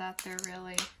markers is that they're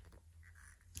really,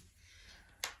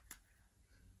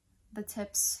 the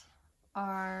tips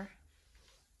are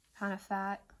kind of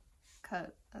fat,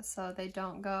 so they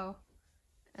don't go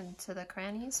into the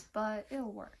crannies, but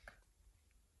it'll work.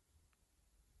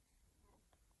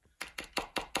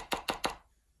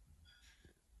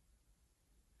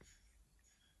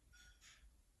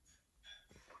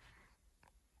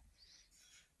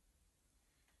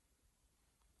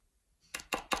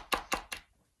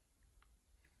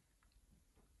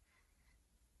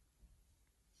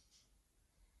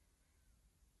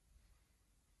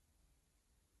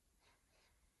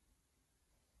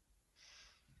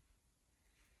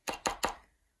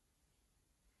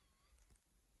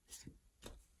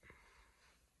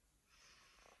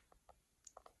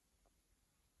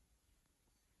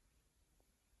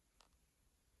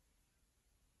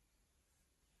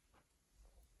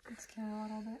 Let's get a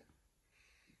little bit.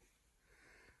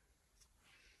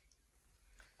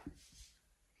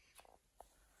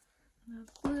 Now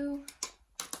the blue.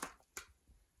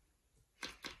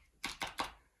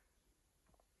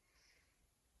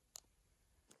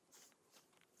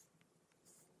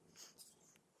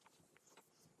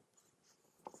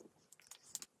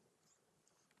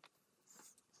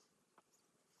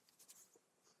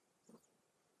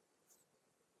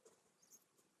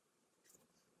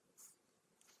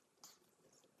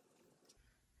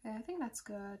 Okay, I think that's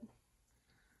good.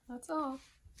 That's all.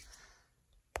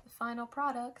 The final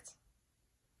product.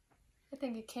 I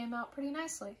think it came out pretty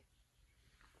nicely.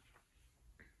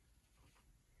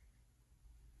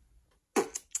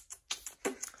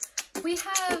 We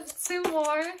have 2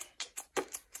 more.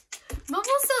 Mom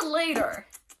said later.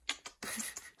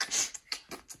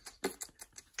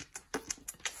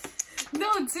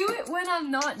 No, do it when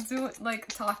I'm not doing, like,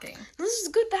 talking. This is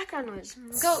good background noise.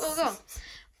 Go, go, go.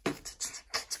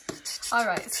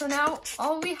 Alright, so now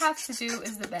all we have to do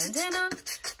is the bandana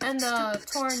and the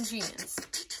torn jeans.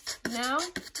 Now,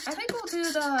 I think we'll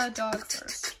do the dog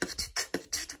first.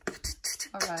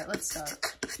 Alright, let's start.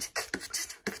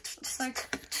 Looks like...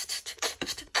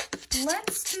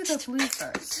 Let's do the blue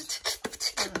first.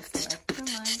 Come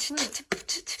on, blue.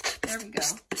 There we go.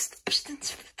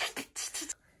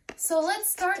 So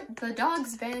let's start the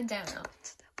dog's bandana.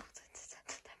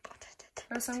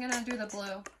 First I'm gonna do the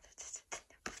blue.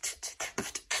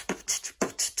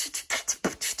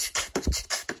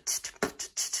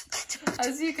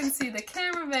 As you can see, the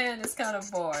cameraman is kind of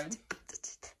bored.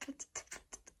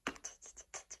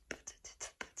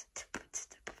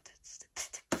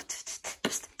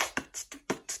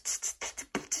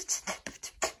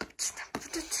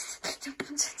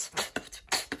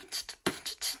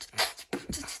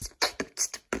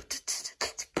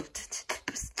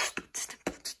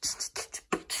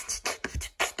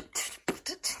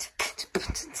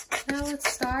 Now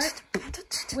let's start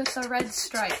with the red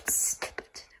stripes.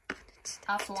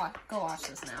 I'll have to go wash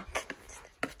this now.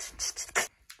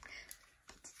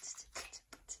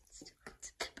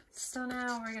 So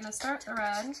now we're gonna start the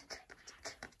red.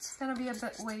 It's gonna be a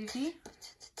bit wavy.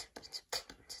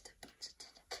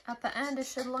 At the end, it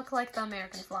should look like the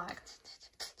American flag.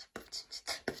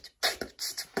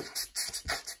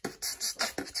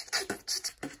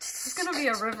 It's gonna be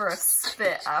a river of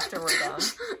spit after we're done.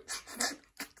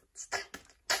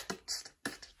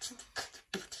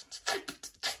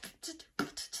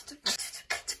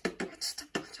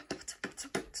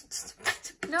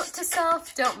 Note to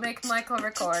self, don't make Michael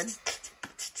record.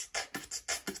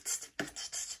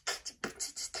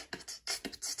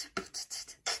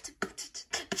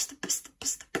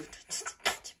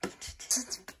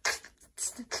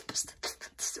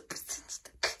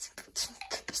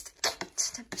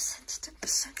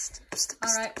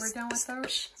 Alright, we're done with the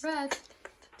red.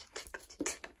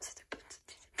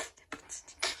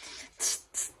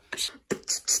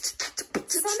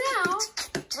 So now,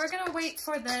 we're gonna wait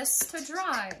for this to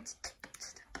dry.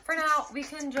 For now, we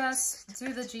can just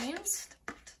do the jeans.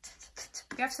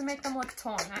 We have to make them look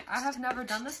torn. I have never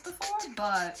done this before,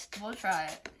 but we'll try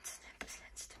it.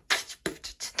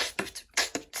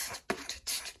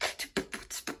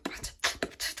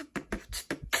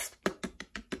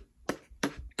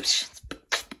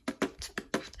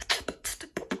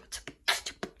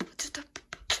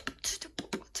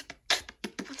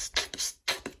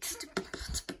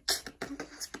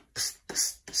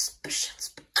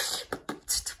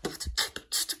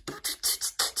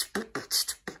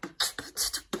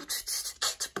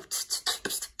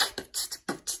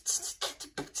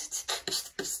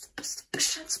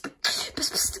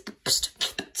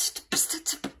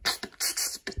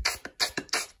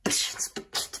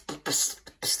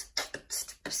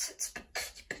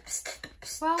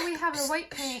 have the white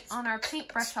paint on our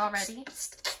paintbrush already,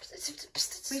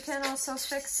 we can also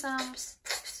fix some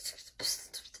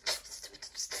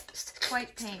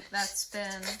white paint that's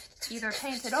been either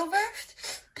painted over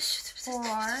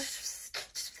or...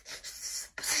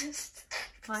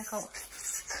 Michael,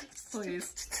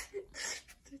 please.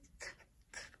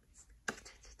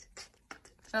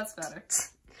 That's better.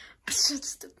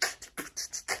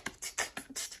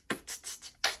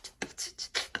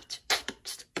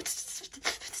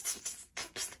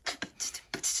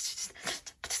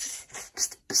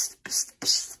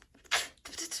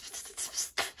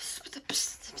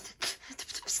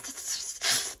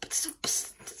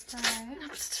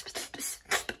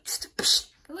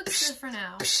 For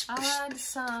now, I'll add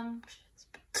some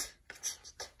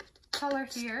color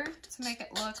here to make it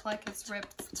look like it's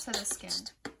ripped to the skin.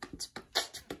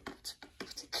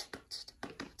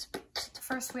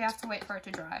 First, we have to wait for it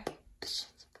to dry.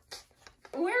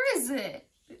 Where is it?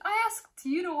 I asked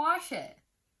you to wash it.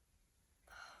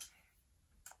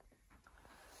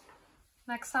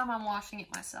 Next time I'm washing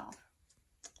it myself.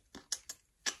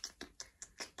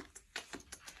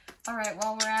 Alright,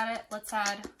 while we're at it, let's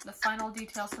add the final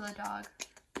details to the dog.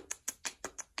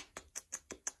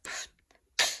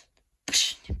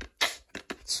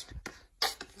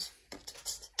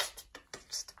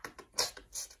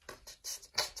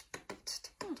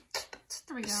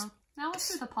 There we go. Now let's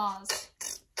do the paws.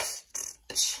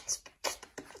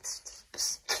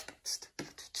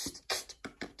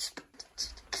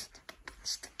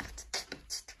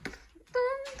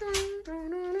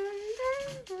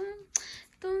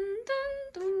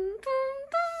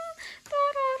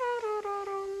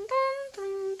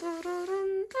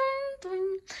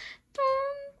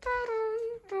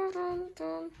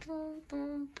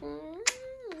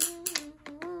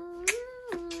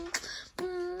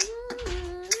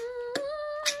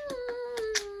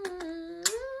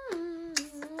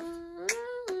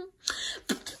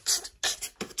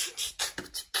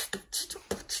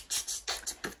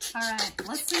 Alright,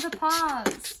 let's do the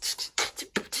paws.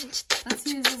 Let's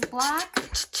use this black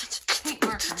paint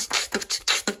marker.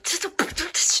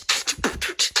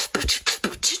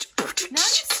 Now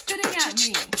you're spitting at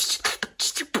me.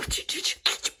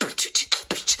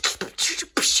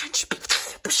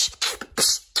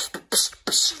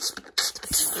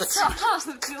 Stop!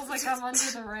 It feels like I'm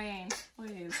under the rain.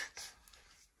 Please.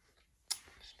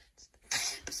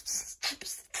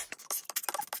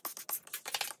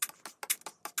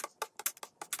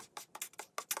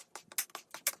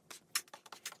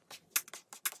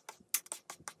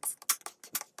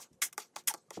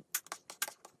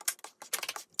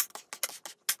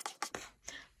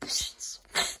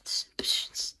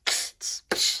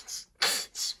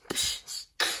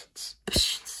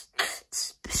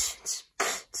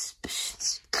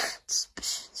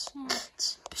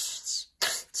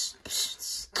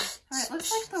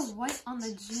 Looks like the white on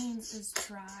the jeans is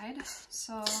dried,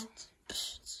 so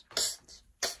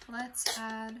let's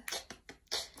add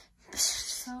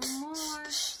some more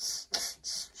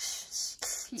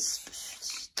peach.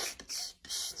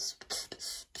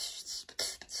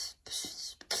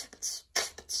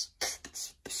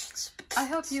 I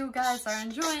hope you guys are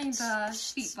enjoying the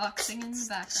beatboxing in the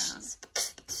background.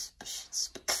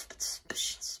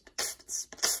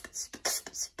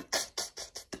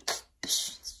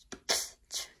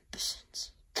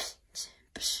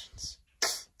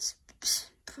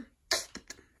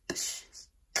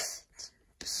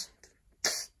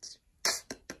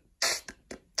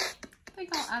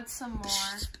 I'll add some more to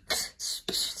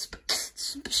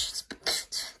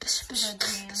the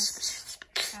jeans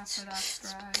after that's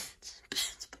dry.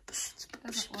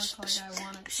 Doesn't look like I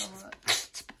want it to look.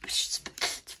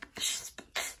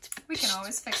 We can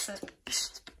always fix it.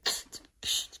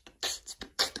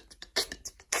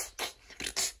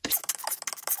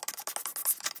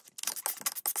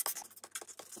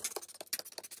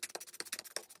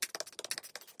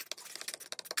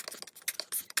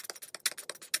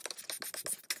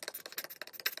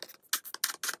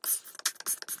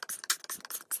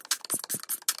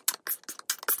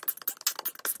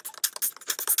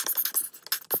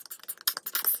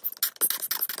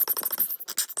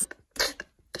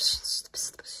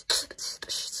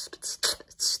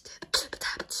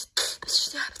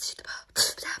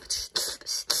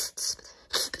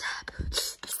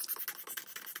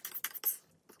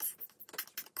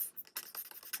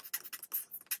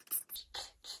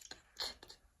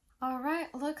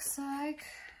 Alright, looks like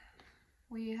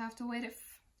we have to wait it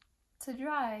to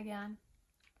dry again.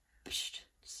 This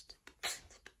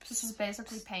is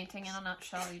basically painting in a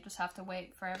nutshell. You just have to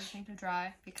wait for everything to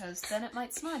dry because then it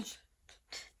might smudge.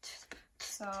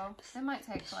 so it might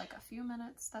take like a few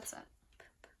minutes. That's it.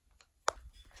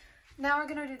 Now we're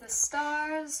gonna do the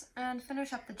stars and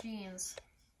finish up the jeans.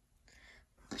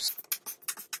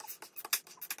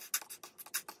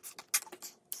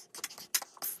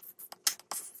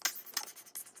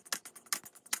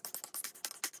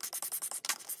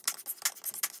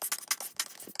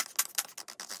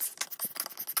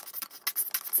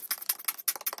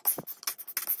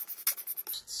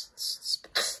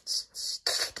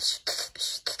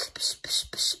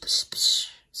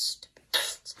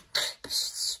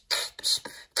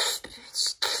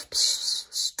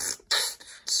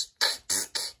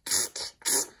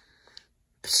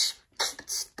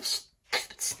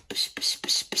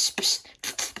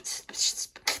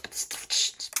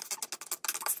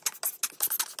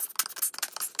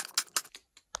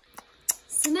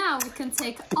 So now we can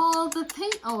take all the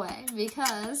paint away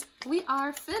because we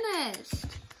are finished.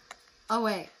 Oh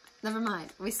wait, never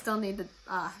mind. We still need the,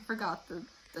 I forgot the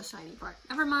shiny part.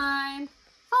 Never mind.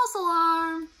 False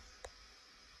alarm.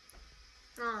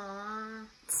 Aww.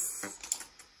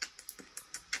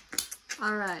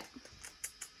 All right.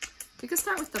 We can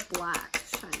start with the black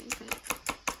shiny paint.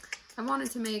 I wanted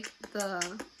to make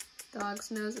the dog's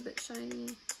nose a bit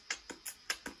shiny.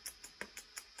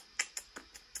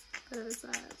 But it was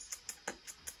that.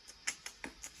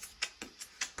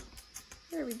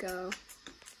 There we go.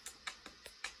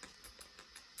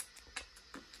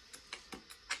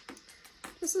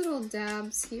 Just little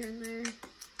dabs here and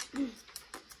there.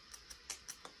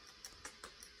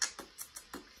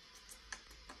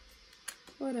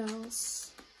 What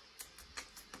else?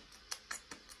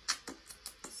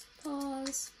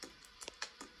 Pause.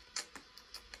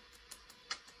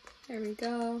 There we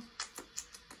go.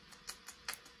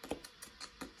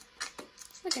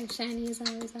 It's looking shiny as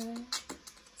always are.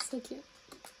 So cute.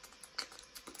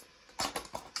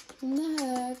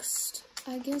 Next,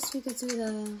 I guess we could do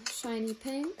the shiny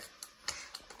pink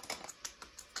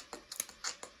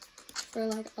for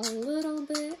like a little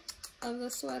bit of the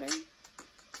sweater.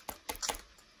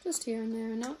 Just here and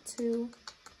there, not too.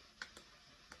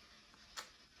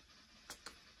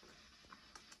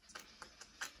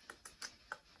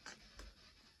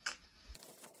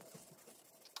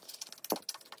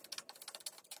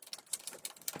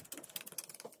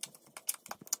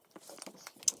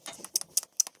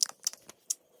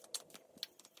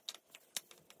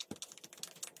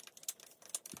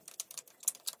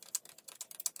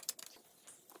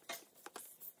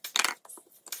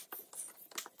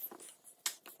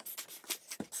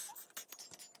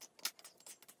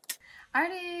 I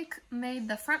already made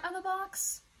the front of the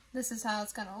box. This is how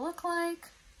it's gonna look like.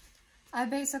 I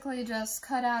basically just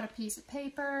cut out a piece of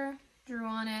paper, drew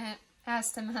on it,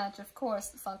 has to match, of course,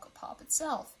 the Funko Pop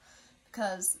itself,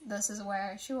 because this is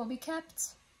where she will be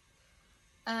kept.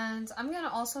 And I'm gonna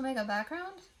also make a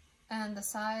background and the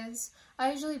sides.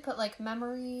 I usually put like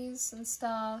memories and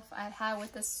stuff I had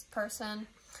with this person.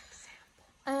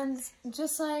 And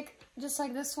just like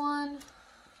this one,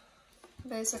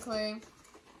 basically.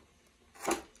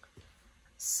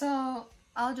 So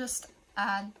I'll just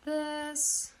add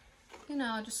this, you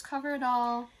know, just cover it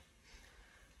all.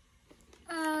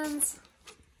 And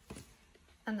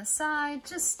the side,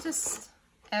 just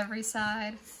every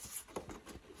side.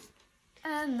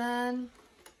 And then,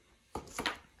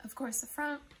 of course, the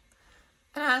front.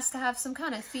 And it has to have some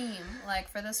kind of theme. Like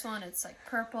for this one, it's like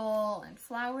purple and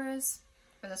flowers.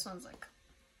 For this one's like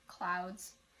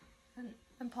clouds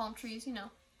and palm trees, you know.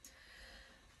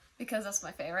 Because that's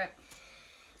my favorite.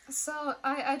 So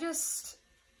I just,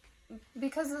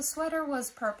 because the sweater was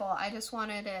purple, I just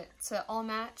wanted it to all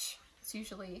match. It's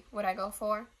usually what I go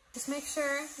for. Just make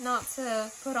sure not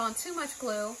to put on too much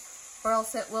glue or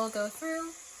else it will go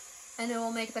through and it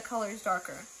will make the colors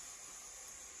darker.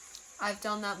 I've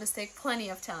done that mistake plenty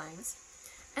of times.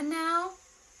 And now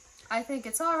I think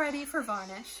it's all ready for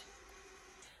varnish.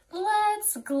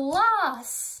 Let's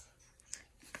gloss!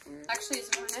 Actually,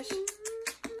 it's varnish,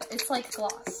 but it's like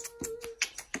gloss.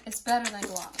 It's better than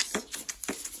gloss.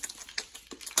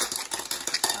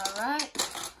 Alright,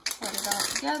 put it all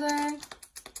together.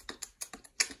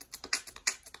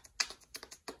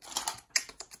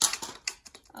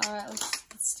 Alright,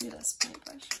 let's do this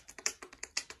paintbrush.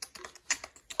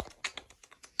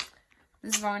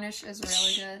 This varnish is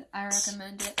really good. I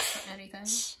recommend it for anything.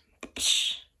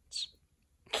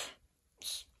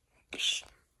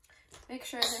 Make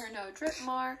sure there are no drip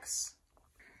marks.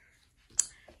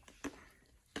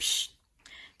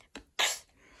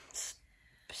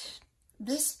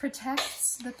 This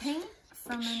protects the paint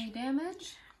from any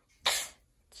damage.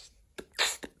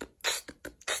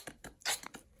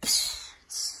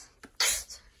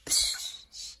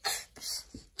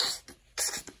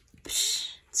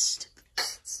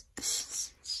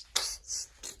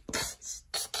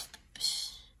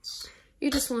 You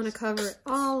just want to cover it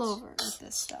all over with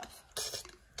this stuff.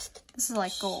 This is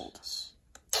like gold.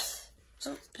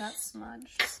 Oh, that's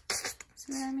smudged.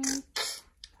 See what I mean?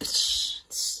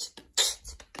 It's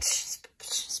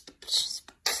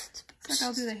like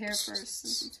I'll do the hair first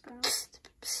since it's brown.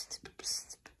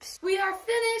 We are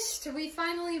finished! We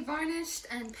finally varnished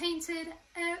and painted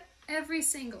every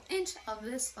single inch of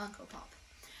this Funko Pop.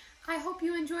 I hope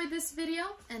you enjoyed this video,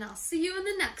 and I'll see you in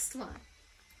the next one.